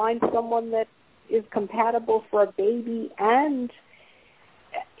 or find someone that is compatible for a baby and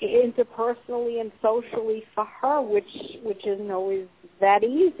interpersonally and socially for her, which isn't always that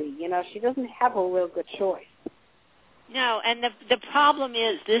easy. She doesn't have a real good choice. No, and the problem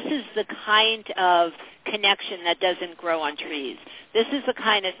is this is the kind of connection that doesn't grow on trees. This is the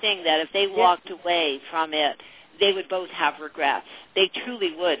kind of thing that if they walked away from it, they would both have regrets. They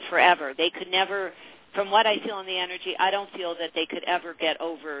truly would forever. They could never, from what I feel in the energy, I don't feel that they could ever get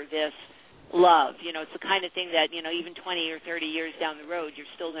over this love. It's the kind of thing that, even 20 or 30 years down the road, you're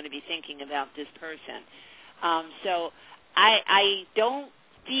still going to be thinking about this person. So I don't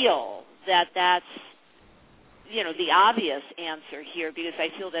feel that that's, the obvious answer here, because I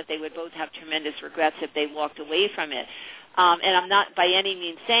feel that they would both have tremendous regrets if they walked away from it. And I'm not by any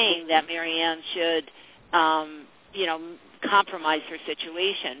means saying that Marianne should, compromise her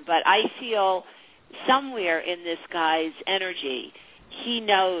situation, but I feel somewhere in this guy's energy, he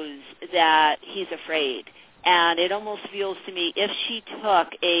knows that he's afraid. And it almost feels to me if she took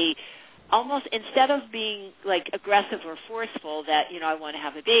almost instead of being like aggressive or forceful that, I want to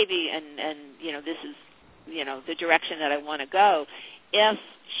have a baby and this is, the direction that I want to go, if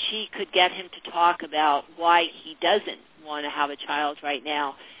she could get him to talk about why he doesn't want to have a child right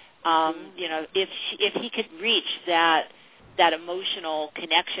now, if he could reach that emotional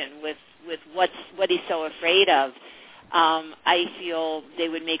connection with what he's so afraid of, I feel they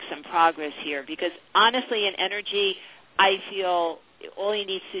would make some progress here. Because honestly, in energy, I feel all he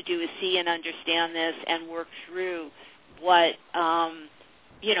needs to do is see and understand this and work through what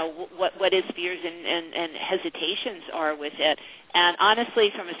his fears and hesitations are with it. And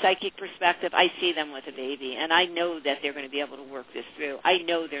honestly, from a psychic perspective, I see them with a baby, and I know that they're going to be able to work this through. I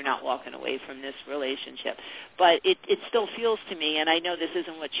know they're not walking away from this relationship. But it still feels to me, and I know this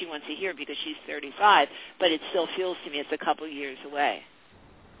isn't what she wants to hear because she's 35, but it still feels to me it's a couple years away.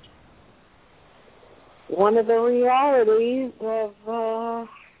 One of the realities of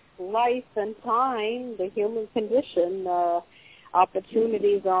life and time, the human condition,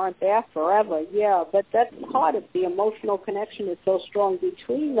 opportunities aren't there forever, but that's hard if the emotional connection is so strong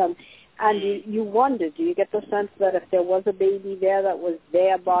between them. And you wonder, do you get the sense that if there was a baby there that was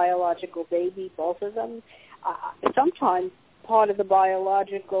their biological baby, both of them, sometimes part of the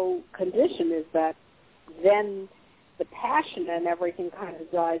biological condition is that then the passion and everything kind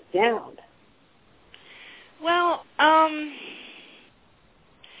of dies down? Well,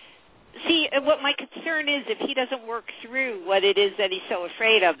 see, what my concern is, if he doesn't work through what it is that he's so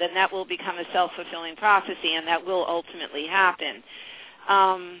afraid of, then that will become a self-fulfilling prophecy, and that will ultimately happen.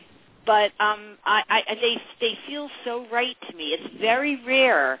 But they feel so right to me. It's very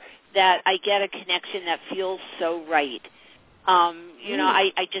rare that I get a connection that feels so right.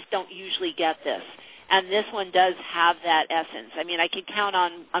 I just don't usually get this. And this one does have that essence. I mean, I can count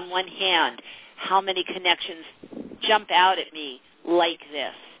on one hand how many connections jump out at me like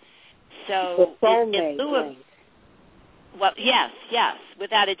this. So in lieu of, well, yes,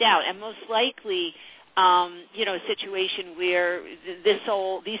 without a doubt, and most likely, a situation where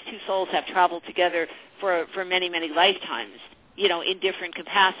these two souls have traveled together for many, many lifetimes, in different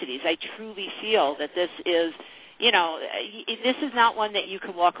capacities. I truly feel that this is, this is not one that you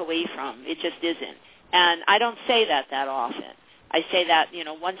can walk away from. It just isn't. And I don't say that often. I say that,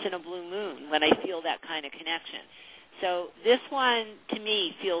 once in a blue moon when I feel that kind of connection. So this one, to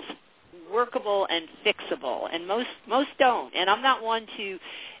me, feels workable and fixable, and most don't. And I'm not one to,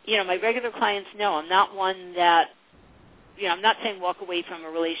 my regular clients know I'm not one that, I'm not saying walk away from a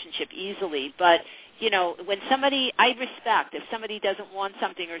relationship easily, but, when somebody, I respect, if somebody doesn't want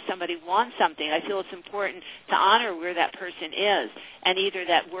something or somebody wants something, I feel it's important to honor where that person is, and either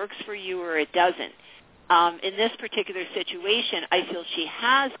that works for you or it doesn't. In this particular situation, I feel she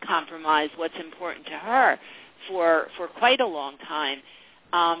has compromised what's important to her for quite a long time,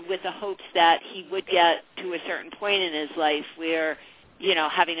 with the hopes that he would get to a certain point in his life where,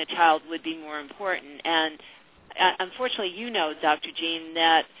 having a child would be more important. And unfortunately, Dr. Jean,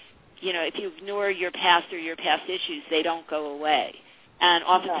 that, if you ignore your past or your past issues, they don't go away. And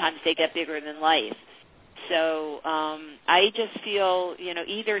oftentimes they get bigger than life. So I just feel,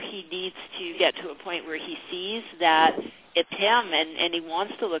 either he needs to get to a point where he sees that it's him and he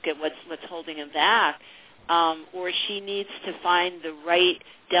wants to look at what's holding him back, or she needs to find the right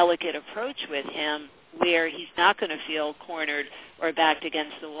delicate approach with him where he's not going to feel cornered or backed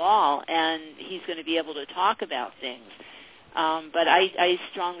against the wall, and he's going to be able to talk about things. But I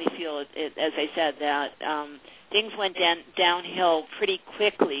strongly feel, as I said, that things went downhill pretty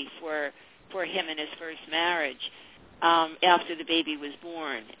quickly for him in his first marriage. after the baby was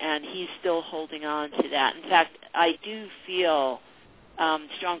born, and he's still holding on to that. In fact, I do feel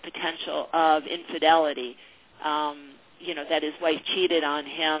strong potential of infidelity, that his wife cheated on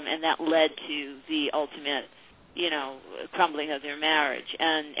him, and that led to the ultimate, crumbling of their marriage.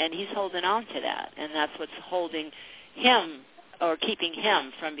 And he's holding on to that, and that's what's holding him or keeping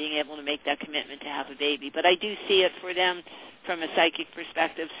him from being able to make that commitment to have a baby. But I do see it for them from a psychic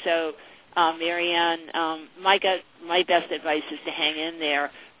perspective. So, Marianne, my best advice is to hang in there.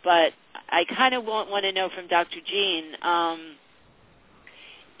 But I kind of want to know from Dr. Jean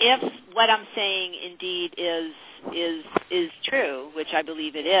if what I'm saying indeed is true, which I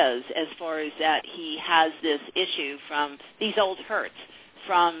believe it is, as far as that he has this issue from these old hurts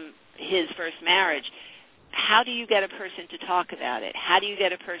from his first marriage. How do you get a person to talk about it? How do you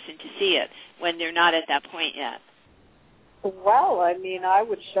get a person to see it when they're not at that point yet? Well, I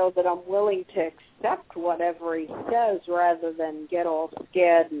would show that I'm willing to accept whatever he says rather than get all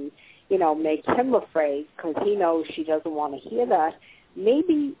scared and, make him afraid because he knows she doesn't want to hear that.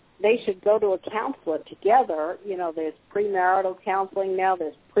 Maybe they should go to a counselor together. There's premarital counseling now.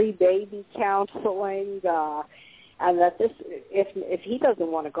 There's pre-baby counseling. And that if he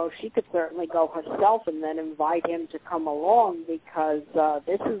doesn't want to go, she could certainly go herself and then invite him to come along because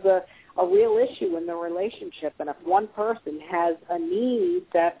this is a real issue in the relationship. And if one person has a need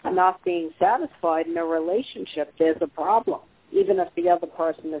that's not being satisfied in a relationship, there's a problem, even if the other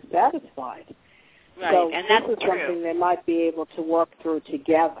person is satisfied. Right, so and that's this is true. Something they might be able to work through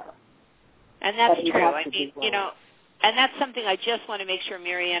together. And that's true. And that's something I just want to make sure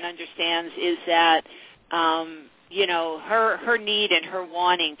Marianne understands is that her need and her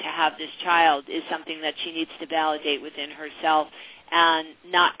wanting to have this child is something that she needs to validate within herself and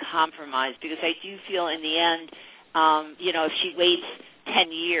not compromise, because I do feel in the end, if she waits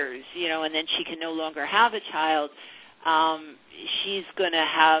 10 years, and then she can no longer have a child, it's going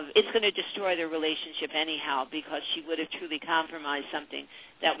to destroy their relationship anyhow, because she would have truly compromised something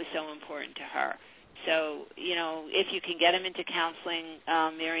that was so important to her. So, if you can get him into counseling,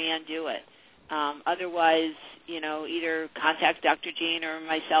 Marianne, do it. Otherwise, either contact Dr. Jean or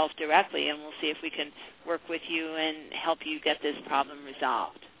myself directly, and we'll see if we can work with you and help you get this problem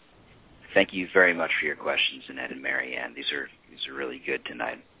resolved. Thank you very much for your questions, Annette and Marianne. These are really good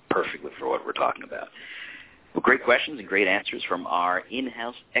tonight, perfectly for what we're talking about. Well, great questions and great answers from our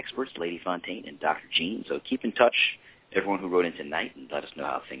in-house experts, Lady Fontaine and Dr. Jean. So keep in touch, everyone who wrote in tonight, and let us know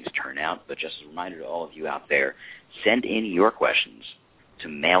how things turn out. But just a reminder to all of you out there, send in your questions to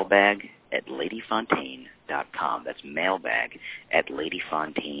mailbag@ladyfontaine.com. That's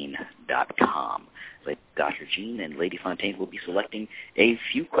mailbag@ladyfontaine.com. Dr. Jean and Lady Fontaine will be selecting a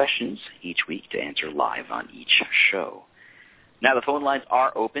few questions each week to answer live on each show. Now, the phone lines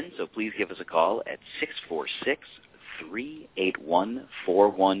are open, so please give us a call at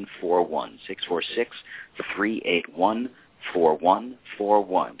 646-381-4141,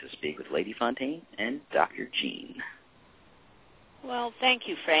 646-381-4141 to speak with Lady Fontaine and Dr. Jean. Well, thank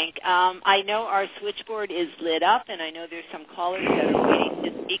you, Frank. I know our switchboard is lit up, and I know there's some callers that are waiting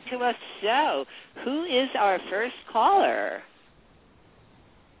to speak to us. So, who is our first caller?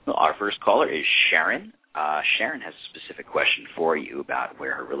 Well, our first caller is Sharon. Sharon has a specific question for you about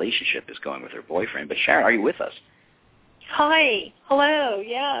where her relationship is going with her boyfriend. But, Sharon, are you with us? Hi. Hello.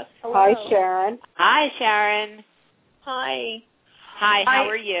 Yes. Hello. Hi, Sharon. Hi, Sharon. Hi. Hi, how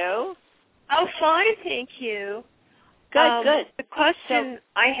are you? Oh, fine, thank you. Good. The question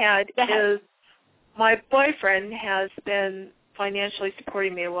I had is, my boyfriend has been financially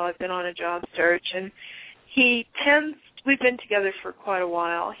supporting me while I've been on a job search, and we've been together for quite a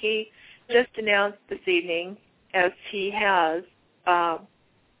while. He just announced this evening, as he has on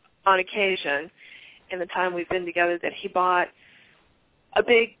occasion in the time we've been together, that he bought a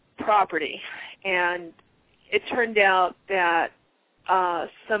big property, and it turned out that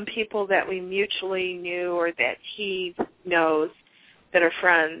some people that we mutually knew or that he knows that are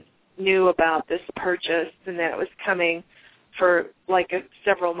friends knew about this purchase and that it was coming for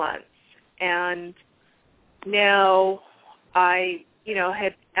several months. And now I,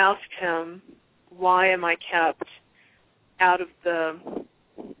 had asked him, why am I kept out of the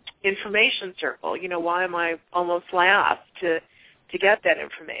information circle? Why am I almost last to get that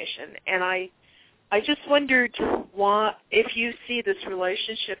information? And I just wondered if you see this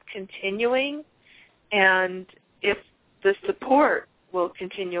relationship continuing and if the support will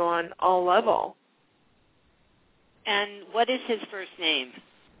continue on all levels. And what is his first name?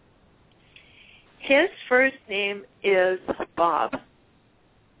 His first name is Bob.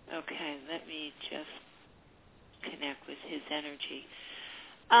 Okay, let me just connect with his energy.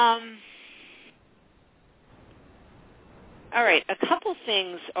 All right. A couple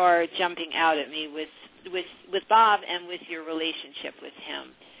things are jumping out at me with Bob and with your relationship with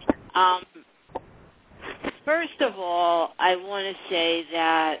him. First of all, I want to say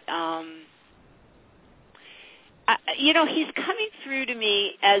that, he's coming through to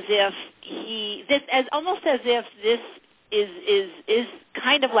me as if almost as if this is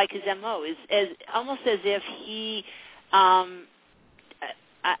kind of like his MO, almost as if he, I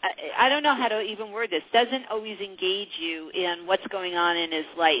don't know how to even word this, doesn't always engage you in what's going on in his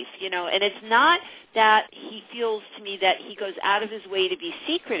life, and it's not that he feels to me that he goes out of his way to be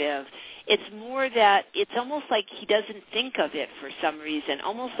secretive. It's more that it's almost like he doesn't think of it for some reason,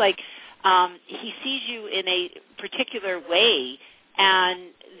 almost like he sees you in a particular way,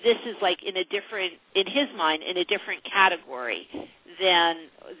 and this is like in his mind, in a different category than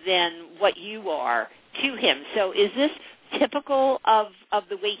what you are to him. So is this typical of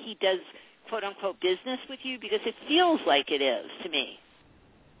the way he does quote-unquote business with you? Because it feels like it is to me.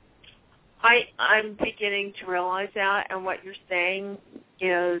 I'm beginning to realize that, and what you're saying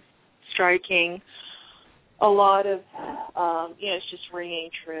is striking a lot of, it's just ringing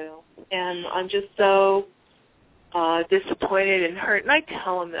true. And I'm just so disappointed and hurt. And I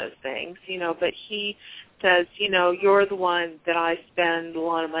tell him those things, but he says, you're the one that I spend a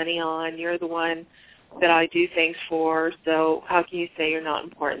lot of money on. You're the one that I do things for. So how can you say you're not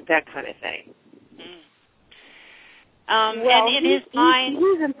important? That kind of thing. And in his mind,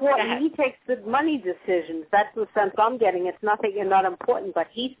 he's important. He takes the money decisions. That's the sense I'm getting. It's nothing you're not important, but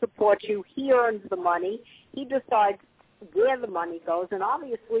he supports you. He earns the money. He decides where the money goes, and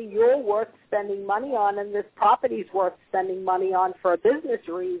obviously you're worth spending money on, and this property's worth spending money on for a business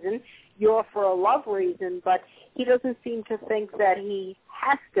reason. You're for a love reason, but he doesn't seem to think that he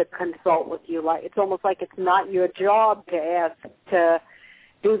has to consult with you. Like it's almost like it's not your job to ask to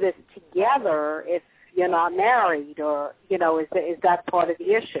do this together if you're not married, or is that part of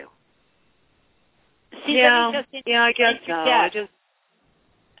the issue? See, I guess so. Yeah.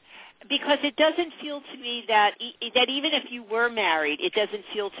 Because it doesn't feel to me that even if you were married, it doesn't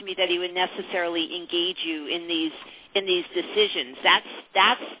feel to me that he would necessarily engage you in these decisions.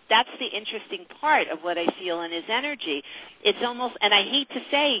 That's the interesting part of what I feel in his energy. It's almost, and I hate to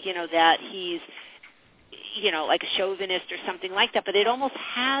say, that he's, like a chauvinist or something like that, but it almost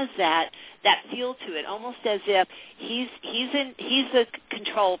has that feel to it, almost as if he's the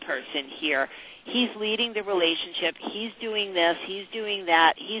control person here. He's leading the relationship. He's doing this. He's doing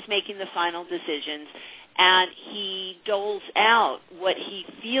that. He's making the final decisions, and he doles out what he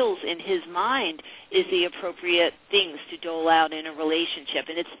feels in his mind is the appropriate things to dole out in a relationship.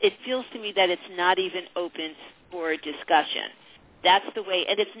 And it feels to me that it's not even open for discussion. That's the way,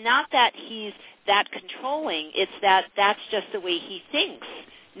 and it's not that he's that controlling. It's that's just the way he thinks.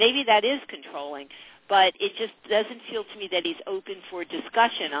 Maybe that is controlling, but it just doesn't feel to me that he's open for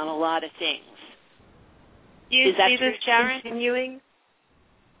discussion on a lot of things. Is that true, Sharon? Continuing?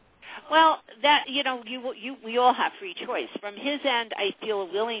 Well, that we all have free choice. From his end, I feel a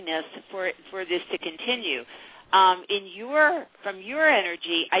willingness for this to continue. From your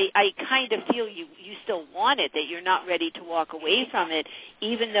energy, I kind of feel you still want it, that you're not ready to walk away from it,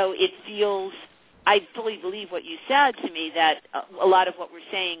 even though it feels, I fully believe what you said to me, that a lot of what we're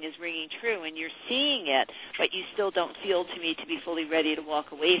saying is ringing true, and you're seeing it, but you still don't feel to me to be fully ready to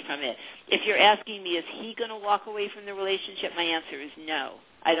walk away from it. If you're asking me, is he going to walk away from the relationship, my answer is no.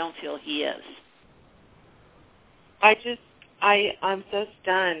 I don't feel he is. I'm so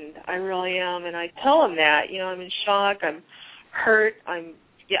stunned. I really am, and I tell him that. I'm in shock. I'm hurt. I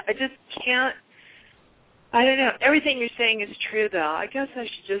just can't. I don't know. Everything you're saying is true, though. I guess I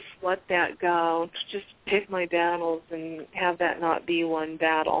should just let that go. Just pick my battles and have that not be one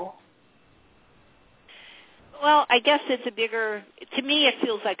battle. Well, I guess it's to me it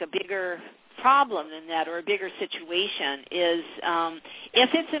feels like a bigger problem than that, or a bigger situation, is if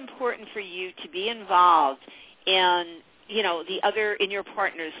it's important for you to be involved in, in your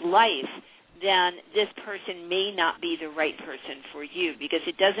partner's life, then this person may not be the right person for you, because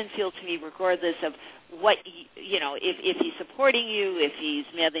it doesn't feel to me, regardless of what, if he's supporting you, if he's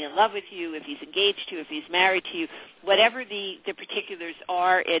madly in love with you, if he's engaged to you, if he's married to you, whatever the particulars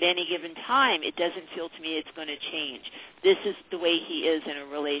are at any given time, it doesn't feel to me it's going to change. This is the way he is in a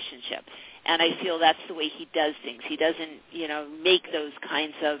relationship, and I feel that's the way he does things. He doesn't, make those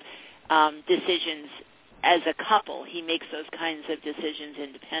kinds of decisions as a couple. He makes those kinds of decisions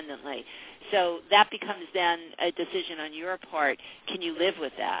independently. So that becomes then a decision on your part. Can you live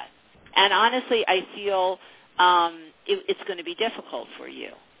with that? And honestly, I feel it's going to be difficult for you.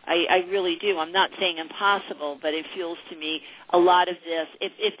 I really do. I'm not saying impossible, but it feels to me a lot of this,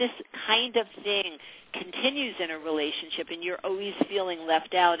 if this kind of thing continues in a relationship and you're always feeling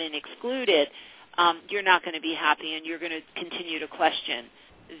left out and excluded, you're not going to be happy, and you're going to continue to question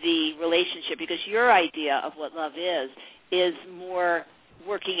the relationship, because your idea of what love is more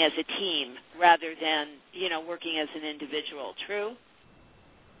working as a team rather than, working as an individual. True?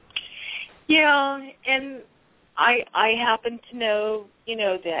 Yeah, and I happen to know,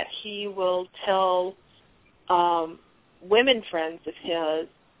 that he will tell women friends of his,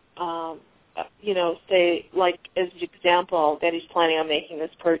 say, like, as an example, that he's planning on making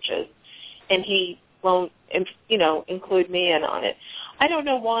this purchase, and he won't, include me in on it. I don't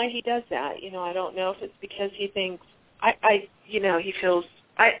know why he does that. I don't know if it's because he thinks, he feels,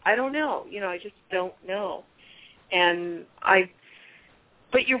 I don't know. I just don't know. And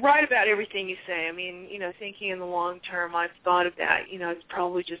but you're right about everything you say. I mean, thinking in the long term, I've thought of that. It's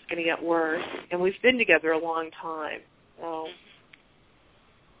probably just going to get worse. And we've been together a long time. So.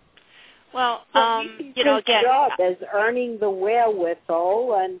 Well, again, job is earning the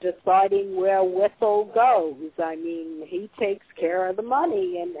wherewithal and deciding where whistle goes. I mean, he takes care of the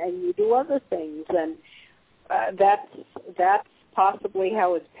money, and you do other things, and that's possibly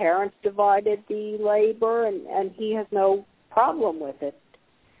how his parents divided the labor, and he has no problem with it.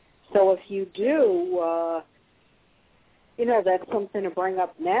 So if you do, that's something to bring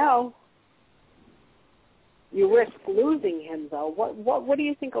up now. You risk losing him, though. What do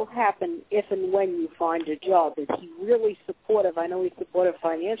you think will happen if and when you find a job? Is he really supportive? I know he's supportive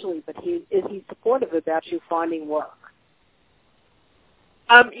financially, but is he supportive about you finding work?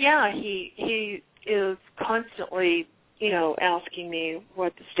 Yeah, he is constantly, asking me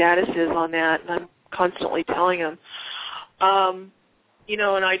what the status is on that, and I'm constantly telling him.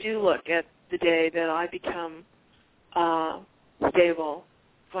 And I do look at the day that I become stable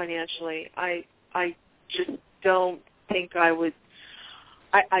financially. I just don't think I would,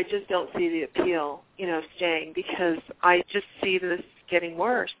 I just don't see the appeal, staying, because I just see this getting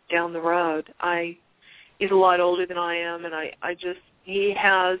worse down the road. He's a lot older than I am, and he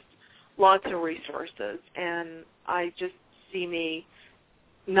has lots of resources, and I just see me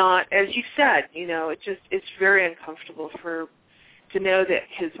not, as you said, it's very uncomfortable to know that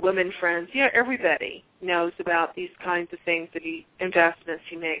his women friends, everybody knows about these kinds of things, investments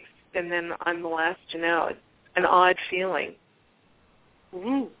he makes, and then I'm the last to know. It's an odd feeling.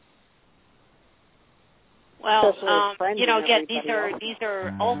 Mm-hmm. Well, again, these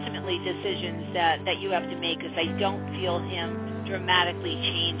are ultimately decisions that you have to make, because I don't feel him dramatically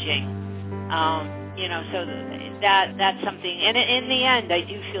changing. So that's something. And in the end, I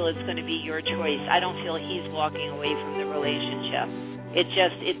do feel it's going to be your choice. I don't feel he's walking away from the relationship.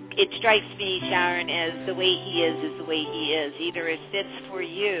 It strikes me, Sharon, as the way he is the way he is. Either it fits for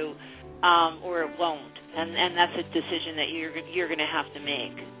you, or it won't. And that's a decision that you're going to have to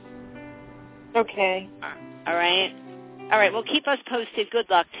make. Okay. All right. All right. Well, keep us posted. Good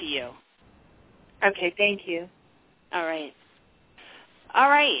luck to you. Okay. Thank you. All right. All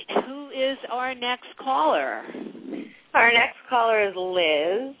right. Who is our next caller? Our next caller is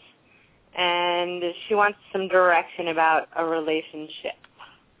Liz, and she wants some direction about a relationship.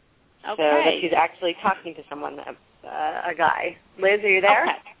 Okay. So that she's actually talking to someone, a guy. Liz, are you there?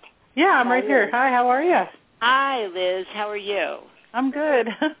 Okay. Yeah, I'm right here. Hi, how are you? Hi, Liz. How are you? I'm good.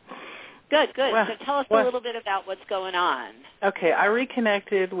 Good. Well, so tell us a little bit about what's going on. Okay, I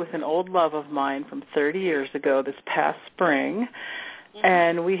reconnected with an old love of mine from 30 years ago this past spring,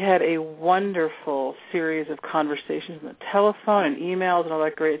 and we had a wonderful series of conversations on the telephone and emails and all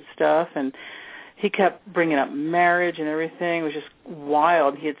that great stuff, and he kept bringing up marriage and everything. It was just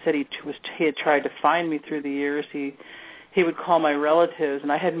wild. He had said he had tried to find me through the years. He would call my relatives,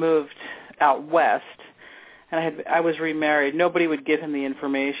 and I had moved out west, and I was remarried. Nobody would give him the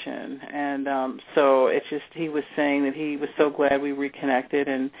information, and so it's just, he was saying that he was so glad we reconnected.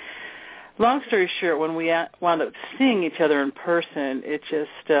 And long story short, when we wound up seeing each other in person, it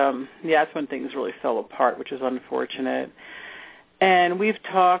just that's when things really fell apart, which was unfortunate. And we've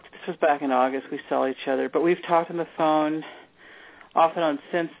talked. This was back in August. We saw each other, but we've talked on the phone off and on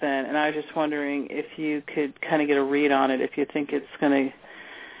since then. And I was just wondering if you could kind of get a read on it, if you think it's going to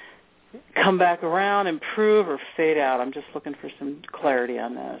come back around, improve, or fade out. I'm just looking for some clarity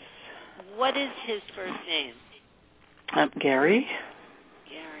on this. What is his first name? Gary.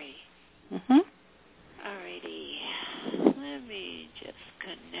 Gary. Mm-hmm. All righty. Let me just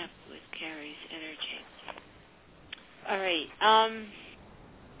connect with Gary's energy. All right.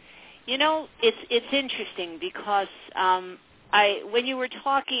 It's interesting because when you were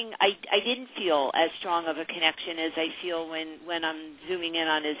talking, I didn't feel as strong of a connection as I feel when I'm zooming in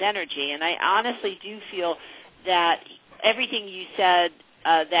on his energy. And I honestly do feel that everything you said,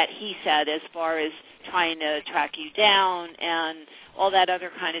 that he said, as far as trying to track you down and all that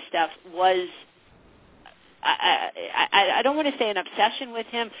other kind of stuff, was, I don't want to say an obsession with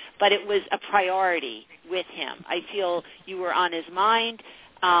him, but it was a priority with him. I feel you were on his mind.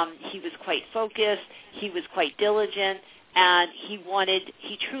 He was quite focused. He was quite diligent. And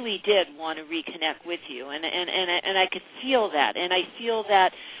he truly did want to reconnect with you, and I could feel that. And I feel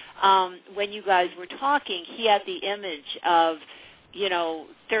that when you guys were talking, he had the image of,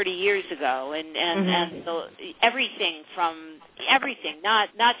 30 years ago, and everything,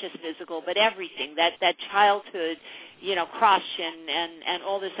 not just physical, but everything, that childhood, crush and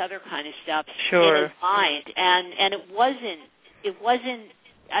all this other kind of stuff in his mind, and it wasn't.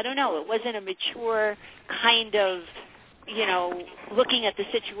 I don't know. It wasn't a mature kind of, looking at the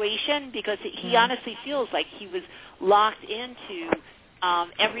situation, because he honestly feels like he was locked into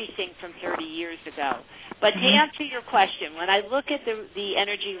everything from 30 years ago. But to answer your question, when I look at the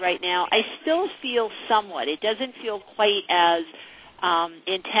energy right now, I still feel somewhat. It doesn't feel quite as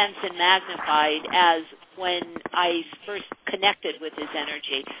intense and magnified as when I first connected with his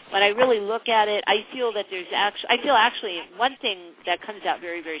energy. When I really look at it, I feel that I feel one thing that comes out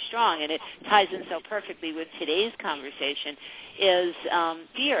very, very strong, and it ties in so perfectly with today's conversation, is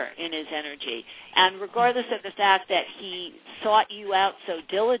fear in his energy. And regardless of the fact that he sought you out so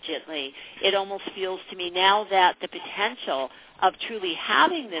diligently, it almost feels to me now that the potential of truly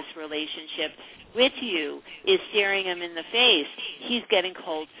having this relationship with you is staring him in the face. He's getting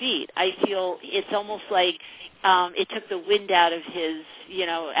cold feet. I feel it's almost like it took the wind out of his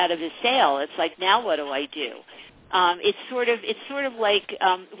sail. It's like, now what do I do? It's sort of like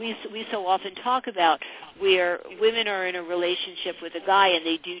we so often talk about, where women are in a relationship with a guy and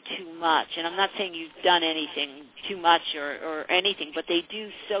they do too much. And I'm not saying you've done anything too much or anything, but they do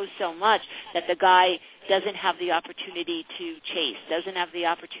so much that the guy doesn't have the opportunity to chase, doesn't have the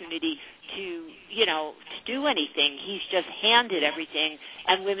opportunity to do anything. He's just handed everything,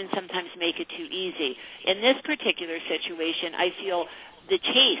 and women sometimes make it too easy. In this particular situation, I feel the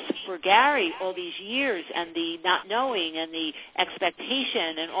chase for Gary all these years, and the not knowing, and the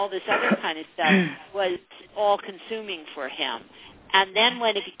expectation, and all this other kind of stuff was all consuming for him. And then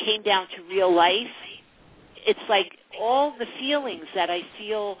when it came down to real life, it's like all the feelings that I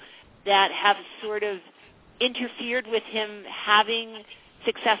feel that have sort of interfered with him having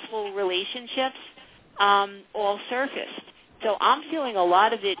successful relationships all surfaced. So I'm feeling a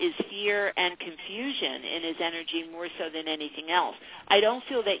lot of it is fear and confusion in his energy, more so than anything else. I don't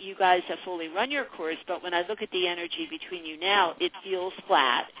feel that you guys have fully run your course, but when I look at the energy between you now, it feels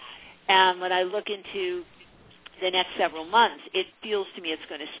flat. And when I look into the next several months, it feels to me it's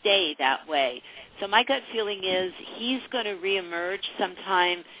going to stay that way. So my gut feeling is he's going to reemerge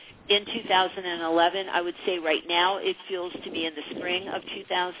sometime in 2011. I would say right now it feels to me in the spring of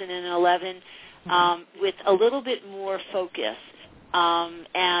 2011, with a little bit more focus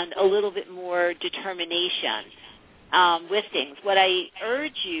and a little bit more determination with things. What I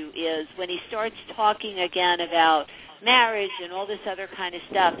urge you is, when he starts talking again about marriage and all this other kind of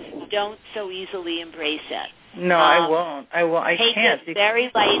stuff, don't so easily embrace it. No, I won't. I take can't. Take it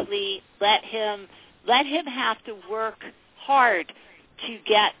very lightly. Let him have to work hard to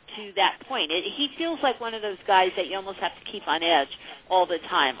get to that point. He feels like one of those guys that you almost have to keep on edge all the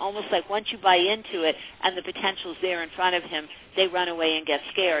time. Almost like once you buy into it and the potential's there in front of him, they run away and get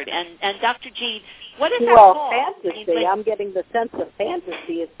scared. And Dr. G, what is that called? Fantasy. I'm getting the sense of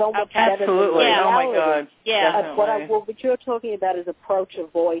fantasy is so much better than absolutely. reality. Oh my God. Yeah. What you're talking about is approach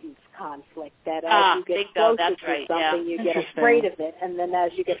avoidance conflict. That as you get closer to something, you get afraid of it, and then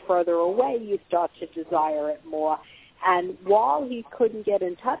as you get further away, you start to desire it more. And while he couldn't get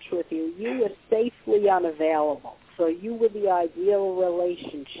in touch with you, you were safely unavailable. So you were the ideal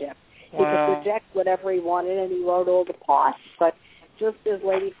relationship. He could project whatever he wanted, and he wrote all the parts. But just as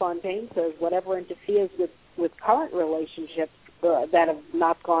Lady Fontaine says, whatever interferes with current relationships that have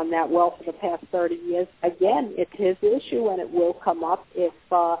not gone that well for the past 30 years, again, it's his issue, and it will come up if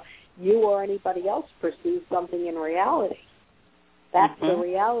you or anybody else pursues something in reality. That's the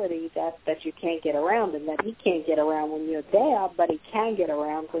reality that you can't get around, and that he can't get around when you're there, but he can get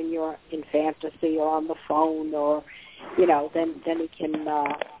around when you're in fantasy or on the phone, or, then he can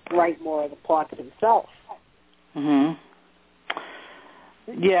write more of the parts himself.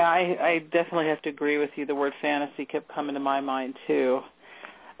 Yeah, I definitely have to agree with you. The word fantasy kept coming to my mind, too.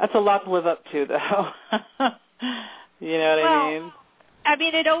 That's a lot to live up to, though. You know what I mean? I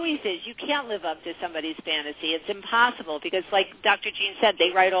mean, it always is. You can't live up to somebody's fantasy. It's impossible because, like Dr. Jean said, they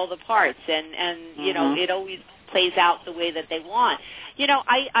write all the parts, and you know, it always plays out the way that they want. You know,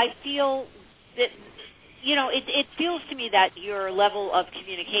 I feel that, you know, it feels to me that your level of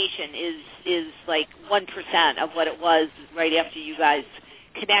communication is like 1% of what it was right after you guys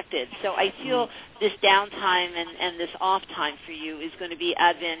connected. So I feel this downtime and this off time for you is going to be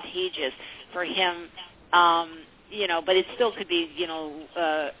advantageous for him. You know, but it still could be, you know,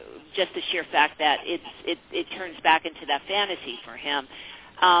 just the sheer fact that it turns back into that fantasy for him.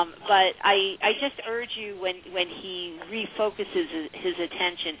 But I just urge you, when he refocuses his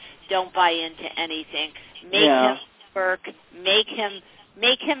attention, don't buy into anything. Make him work. Make him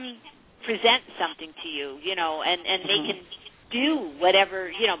present something to you, you know, and make him do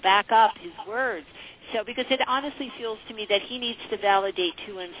whatever, you know, back up his words. So, because it honestly feels to me that he needs to validate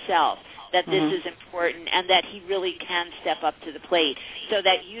to himself that this is important and that he really can step up to the plate, so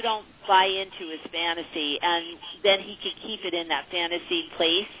that you don't buy into his fantasy, and then he can keep it in that fantasy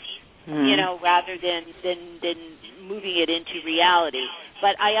place, you know, rather than moving it into reality.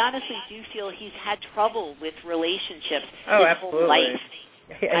 But I honestly do feel he's had trouble with relationships his whole life.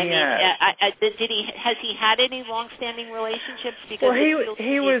 I mean, has he had any long-standing relationships? Because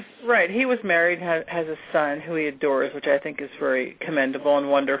he was married, has a son who he adores, which I think is very commendable and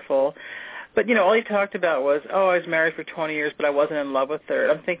wonderful. But, you know, all he talked about was, I was married for 20 years, but I wasn't in love with her.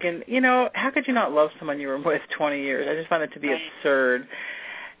 I'm thinking, you know, how could you not love someone you were with 20 years? I just find it to be absurd.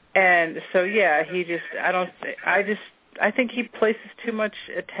 And so, yeah, I think he places too much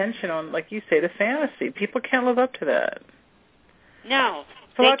attention on, like you say, the fantasy. People can't live up to that. No.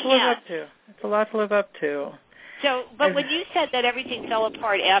 It's a lot to live up to. It's a lot to live up to. So, but when you said that everything fell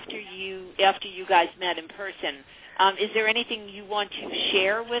apart after you guys met in person, is there anything you want to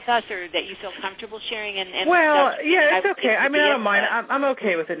share with us, or that you feel comfortable sharing? Well, yeah, it's okay. I mean, I don't mind. I'm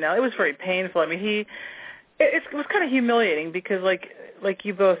okay with it now. It was very painful. I mean, it was kind of humiliating because, like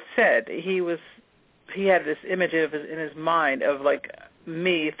you both said, he had this image in his mind of like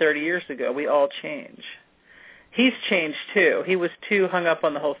me 30 years ago. We all change. He's changed too. He was too hung up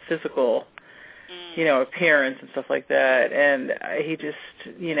on the whole physical, you know, appearance and stuff like that. And he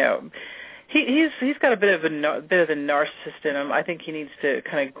just, you know, he's got a bit of a narcissist in him. I think he needs to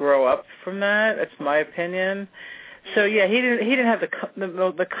kind of grow up from that. That's my opinion. So yeah, he didn't have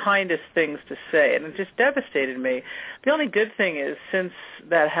the kindest things to say, and it just devastated me. The only good thing is, since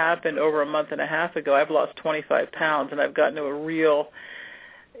that happened over a month and a half ago, I've lost 25 pounds, and I've gotten to a real,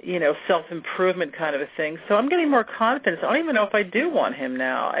 you know, self-improvement kind of a thing. So I'm getting more confidence. I don't even know if I do want him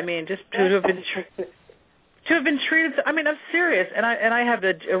now. I mean, just to have been treated. I mean, I'm serious, and I have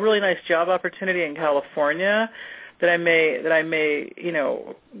a really nice job opportunity in California that I may you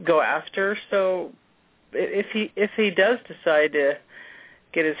know, go after. So if he does decide to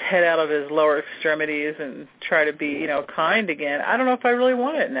get his head out of his lower extremities and try to be, you know, kind again, I don't know if I really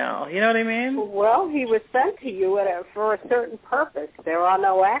want it now. You know what I mean? Well, he was sent to you for a certain purpose. There are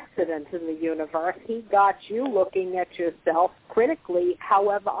no accidents in the universe. He got you looking at yourself critically.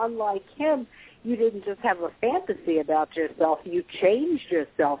 However, unlike him, you didn't just have a fantasy about yourself. You changed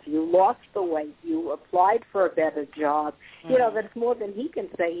yourself. You lost the weight. You applied for a better job. You know, that's more than he can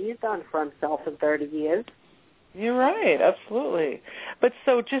say he's done for himself in 30 years. You're right, absolutely. But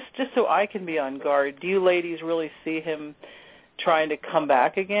so just so I can be on guard, do you ladies really see him trying to come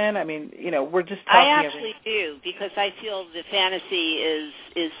back again? I mean, you know, we're just talking. I actually do, because I feel the fantasy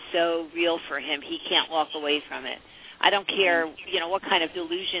is so real for him. He can't walk away from it. I don't care, you know, what kind of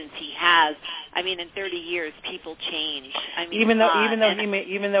delusions he has. I mean, in 30 years, people change. I mean, even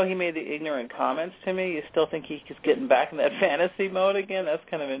though he made the ignorant comments to me, you still think he's getting back in that fantasy mode again? That's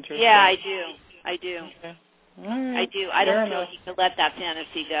kind of interesting. Yeah, I do. Okay. Right. I do. I don't feel he could let that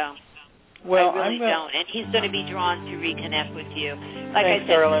fantasy go. Well, I really don't. And he's going to be drawn to reconnect with you. Like Thanks, I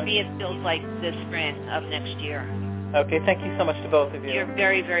said, darling. for me, it feels like the spring of next year. Okay, thank you so much to both of you. You're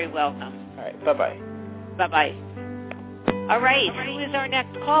very, very welcome. All right, bye-bye. Bye-bye. All right, who is our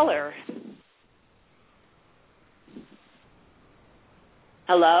next caller?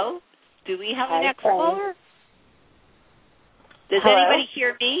 Hello? Do we have a next caller? Does anybody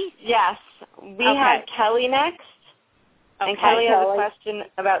hear me? Yes. We have Kelly next. Okay. And Kelly has a question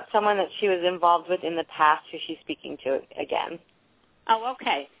about someone that she was involved with in the past who she's speaking to again. Oh,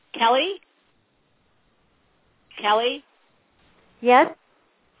 okay. Kelly? Kelly? Yes?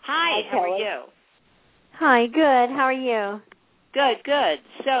 Hi, how are you? Hi, good. How are you? Good.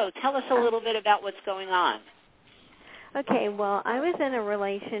 So tell us a little bit about what's going on. Okay, well, I was in a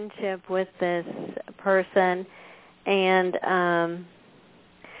relationship with this person, and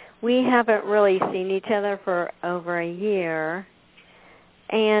we haven't really seen each other for over a year.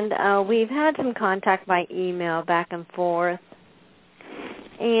 And we've had some contact by email back and forth.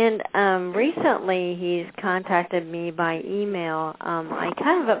 And recently he's contacted me by email. I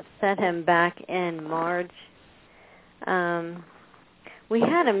kind of upset him back in March. We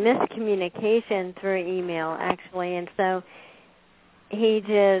had a miscommunication through email, actually, and so he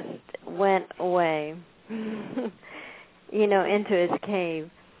just went away, into his cave.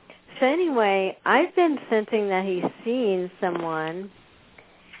 So anyway, I've been sensing that he's seeing someone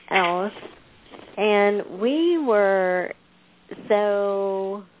else, and we were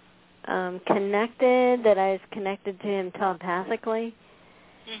so connected that I was connected to him telepathically.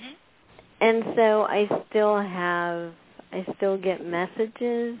 Mm-hmm. And so I still get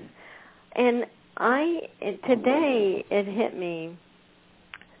messages. And today it hit me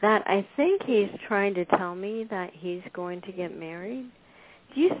that I think he's trying to tell me that he's going to get married.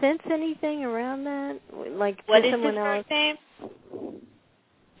 Do you sense anything around that? Like, what is someone his else? first name?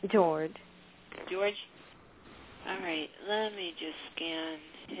 George. George? All right, let me just scan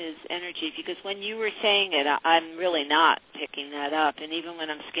his energy, because when you were saying it, I'm really not picking that up. And even when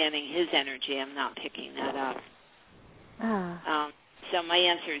I'm scanning his energy, I'm not picking that up. So my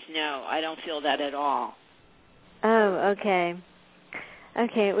answer is no. I don't feel that at all. Oh, okay.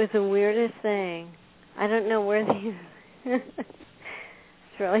 Okay, it was the weirdest thing. I don't know where these...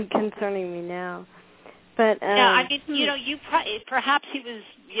 It's really concerning me now. But yeah, I mean, perhaps he was,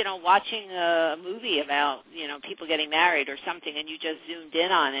 watching a movie about, people getting married or something, and you just zoomed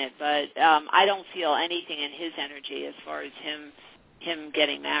in on it. But I don't feel anything in his energy as far as him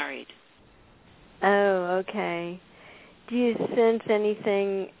getting married. Oh, okay. Do you sense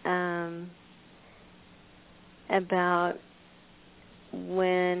anything about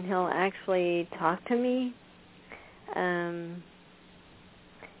when he'll actually talk to me?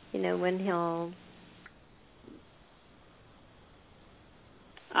 When he'll...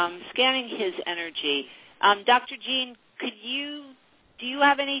 Scanning his energy. Dr. Jean, do you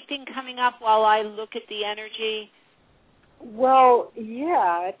have anything coming up while I look at the energy? Well,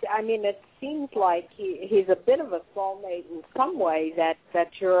 yeah. It seems like he's a bit of a soulmate in some way, that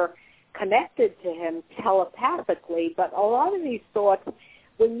you're connected to him telepathically. But a lot of these thoughts,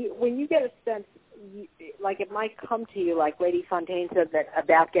 when you get a sense, like it might come to you, like Lady Fontaine said, that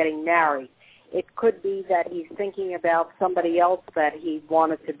about getting married. It could be that he's thinking about somebody else that he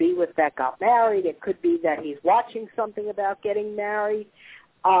wanted to be with that got married. It could be that he's watching something about getting married.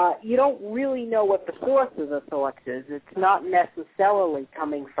 You don't really know what the source of the thoughts is. It's not necessarily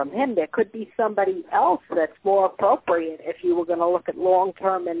coming from him. There could be somebody else that's more appropriate if you were going to look at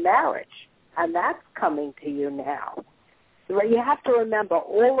long-term in marriage, and that's coming to you now. So you have to remember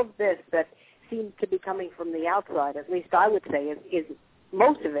all of this that seems to be coming from the outside, at least I would say, is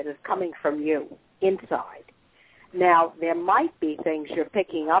most of it is coming from you, inside. Now, there might be things you're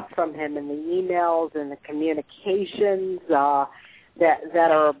picking up from him in the emails and the communications that are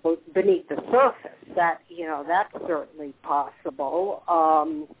beneath the surface. That's certainly possible.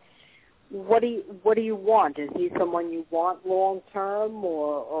 What do you want? Is he someone you want long term,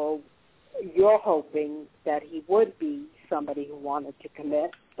 or you're hoping that he would be somebody who wanted to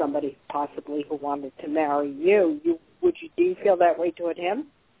commit, somebody possibly who wanted to marry you? Do you feel that way toward him?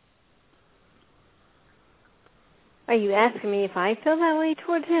 Are you asking me if I feel that way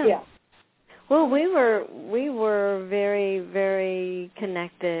toward him? Yeah. Well, we were very, very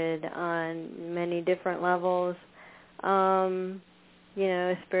connected on many different levels,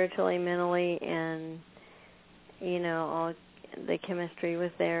 spiritually, mentally, and all the chemistry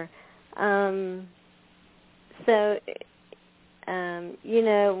was there. It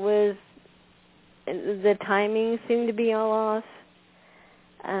was. The timing seemed to be all off.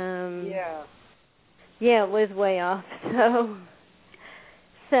 Yeah, it was way off.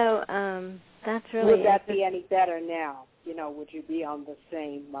 So that's really. Would that be any better now? Would you be on the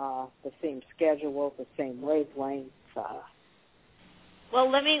same schedule, the same wavelength? Well,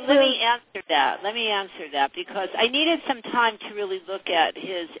 let me answer that. Let me answer that, because I needed some time to really look at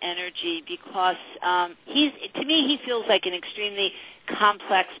his energy, because to me he feels like an extremely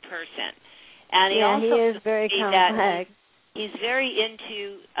complex person. And he is very complex. He's very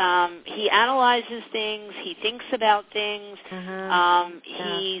into, he analyzes things, he thinks about things,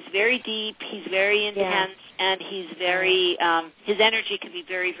 he's very deep, he's very intense, and he's very, his energy can be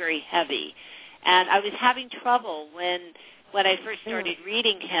very, very heavy. And I was having trouble when I first started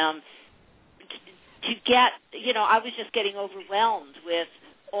reading him to get, I was just getting overwhelmed with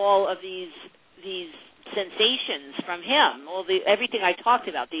all of these sensations from him, everything I talked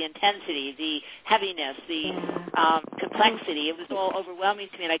about, the intensity, the heaviness, the complexity. It was all overwhelming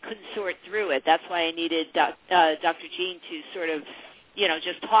to me, and I couldn't sort through it. That's why I needed Dr. Jean to sort of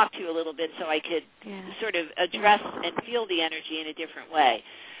just talk to you a little bit so I could sort of address and feel the energy in a different way.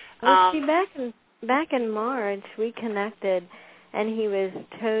 Well, see, back in March, we connected, and he was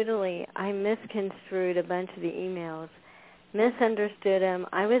I misconstrued a bunch of the emails, misunderstood him.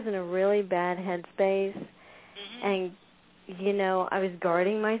 I was in a really bad headspace, and, I was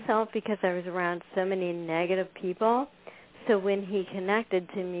guarding myself because I was around so many negative people. So when he connected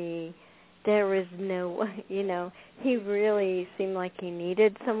to me, there was no, he really seemed like he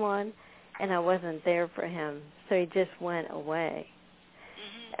needed someone, and I wasn't there for him. So he just went away.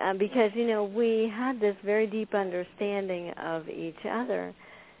 Because, we had this very deep understanding of each other.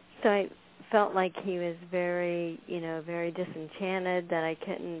 So I felt like he was very, very disenchanted, that I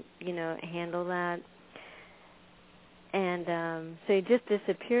couldn't, handle that. And so he just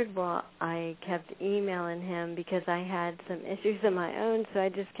disappeared while I kept emailing him because I had some issues of my own, so I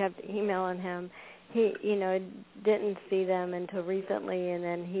just kept emailing him. He, didn't see them until recently, and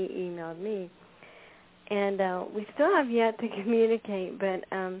then he emailed me. And we still have yet to communicate, but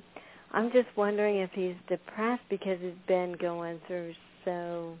I'm just wondering if he's depressed because he's been going through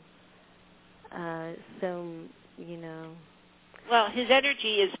so. Well, his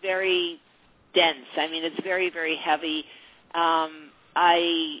energy is very dense. I mean, it's very, very heavy.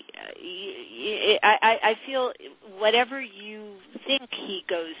 I feel whatever you think he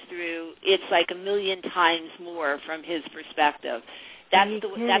goes through, it's like a million times more from his perspective. That's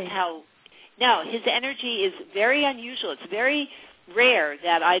how. No, his energy is very unusual. It's very rare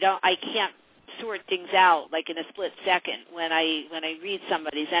that I can't sort things out like in a split second when I read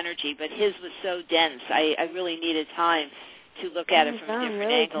somebody's energy. But his was so dense. I really needed time to look at it from a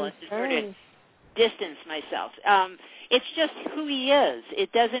different angle and to sort of distance myself. It's just who he is.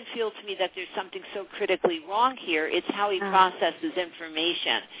 It doesn't feel to me that there's something so critically wrong here. It's how he processes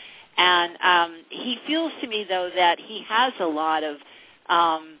information. And he feels to me, though, that he has a lot of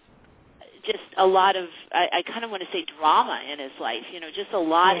I kind of want to say drama in his life, just a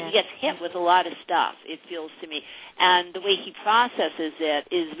lot. He gets hit with a lot of stuff, it feels to me. And the way he processes it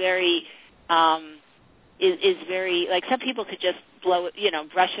is very, like some people could just blow it,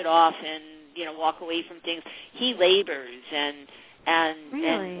 brush it off and, walk away from things. He labors and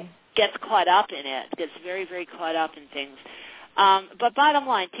gets caught up in it, gets very, very caught up in things. But bottom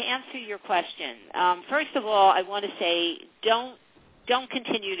line, to answer your question, first of all, I want to say don't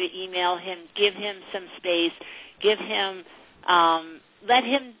continue to email him. Give him some space. Give him, let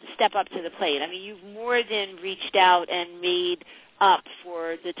him step up to the plate. I mean, you've more than reached out and made up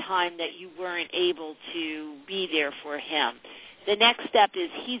for the time that you weren't able to be there for him. The next step is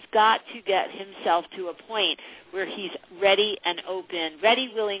he's got to get himself to a point where he's ready,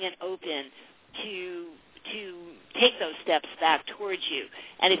 willing, and open to take those steps back towards you.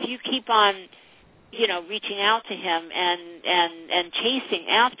 And if you keep on reaching out to him and chasing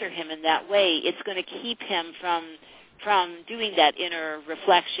after him in that way, it's going to keep him from doing that inner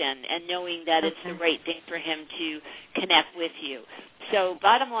reflection and knowing that it's the right thing for him to connect with you. So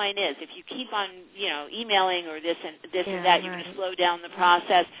bottom line is, if you keep on, emailing or this and that, you're going to slow down the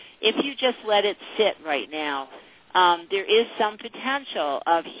process. If you just let it sit right now, there is some potential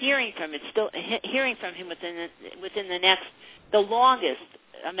of hearing from him within the longest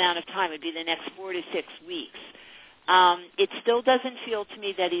amount of time would be the next 4 to 6 weeks. It still doesn't feel to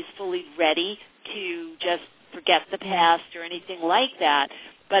me that he's fully ready to just forget the past or anything like that,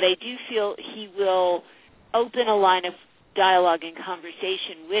 but I do feel he will open a line of dialogue and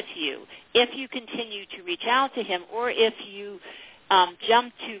conversation with you if you continue to reach out to him, or if you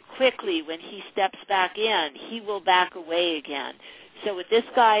jump too quickly when he steps back in, he will back away again. So with this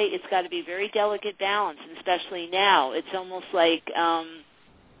guy, it's got to be very delicate balance, and especially now. It's almost like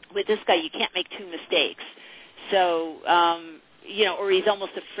with this guy, you can't make two mistakes. So, or he's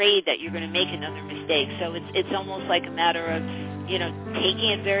almost afraid that you're going to make another mistake. So it's almost like a matter of, taking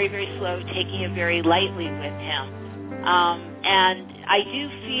it very, very slow, taking it very lightly with him. And I do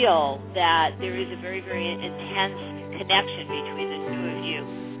feel that there is a very, very intense connection between the two of you.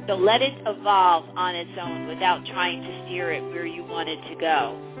 So let it evolve on its own without trying to steer it where you want it to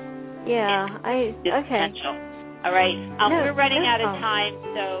go. Yeah, potential. All right. We're running out of time,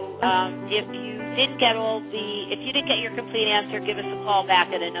 so if you didn't get your complete answer, give us a call back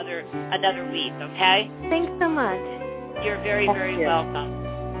at another week. Okay. Thanks so much. You're very, very welcome.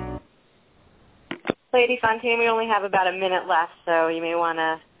 Lady Fontaine, we only have about a minute left, so you may want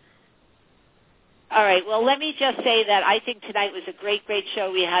to. All right. Well, let me just say that I think tonight was a great, great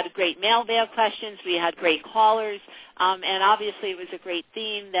show. We had great mailbag questions. We had great callers. And obviously it was a great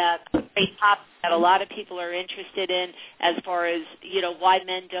theme, great topic that a lot of people are interested in as far as, why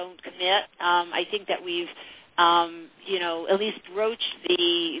men don't commit. I think that we've at least broach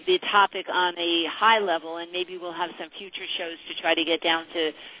the topic on a high level, and maybe we'll have some future shows to try to get down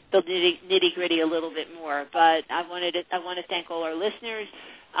to the nitty-gritty a little bit more. But I want to thank all our listeners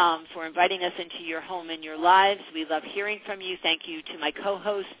for inviting us into your home and your lives. We love hearing from you. Thank you to my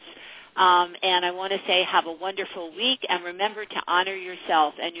co-hosts. And I want to say have a wonderful week, and remember to honor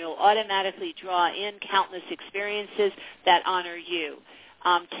yourself, and you'll automatically draw in countless experiences that honor you.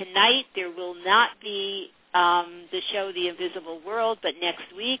 Tonight there will not be the show The Invisible World, but next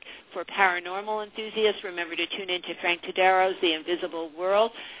week for paranormal enthusiasts, remember to tune in to Frank Tadero's The Invisible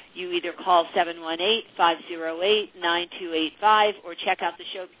World. You either call 718-508-9285 or check out the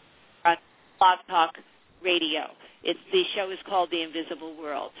show on Blog Talk Radio. The show is called The Invisible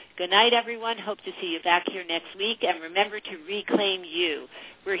World. Good night, everyone. Hope to see you back here next week. And remember to reclaim you.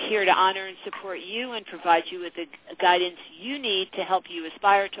 We're here to honor and support you and provide you with the guidance you need to help you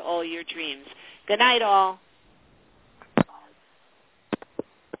aspire to all your dreams. Good night, all.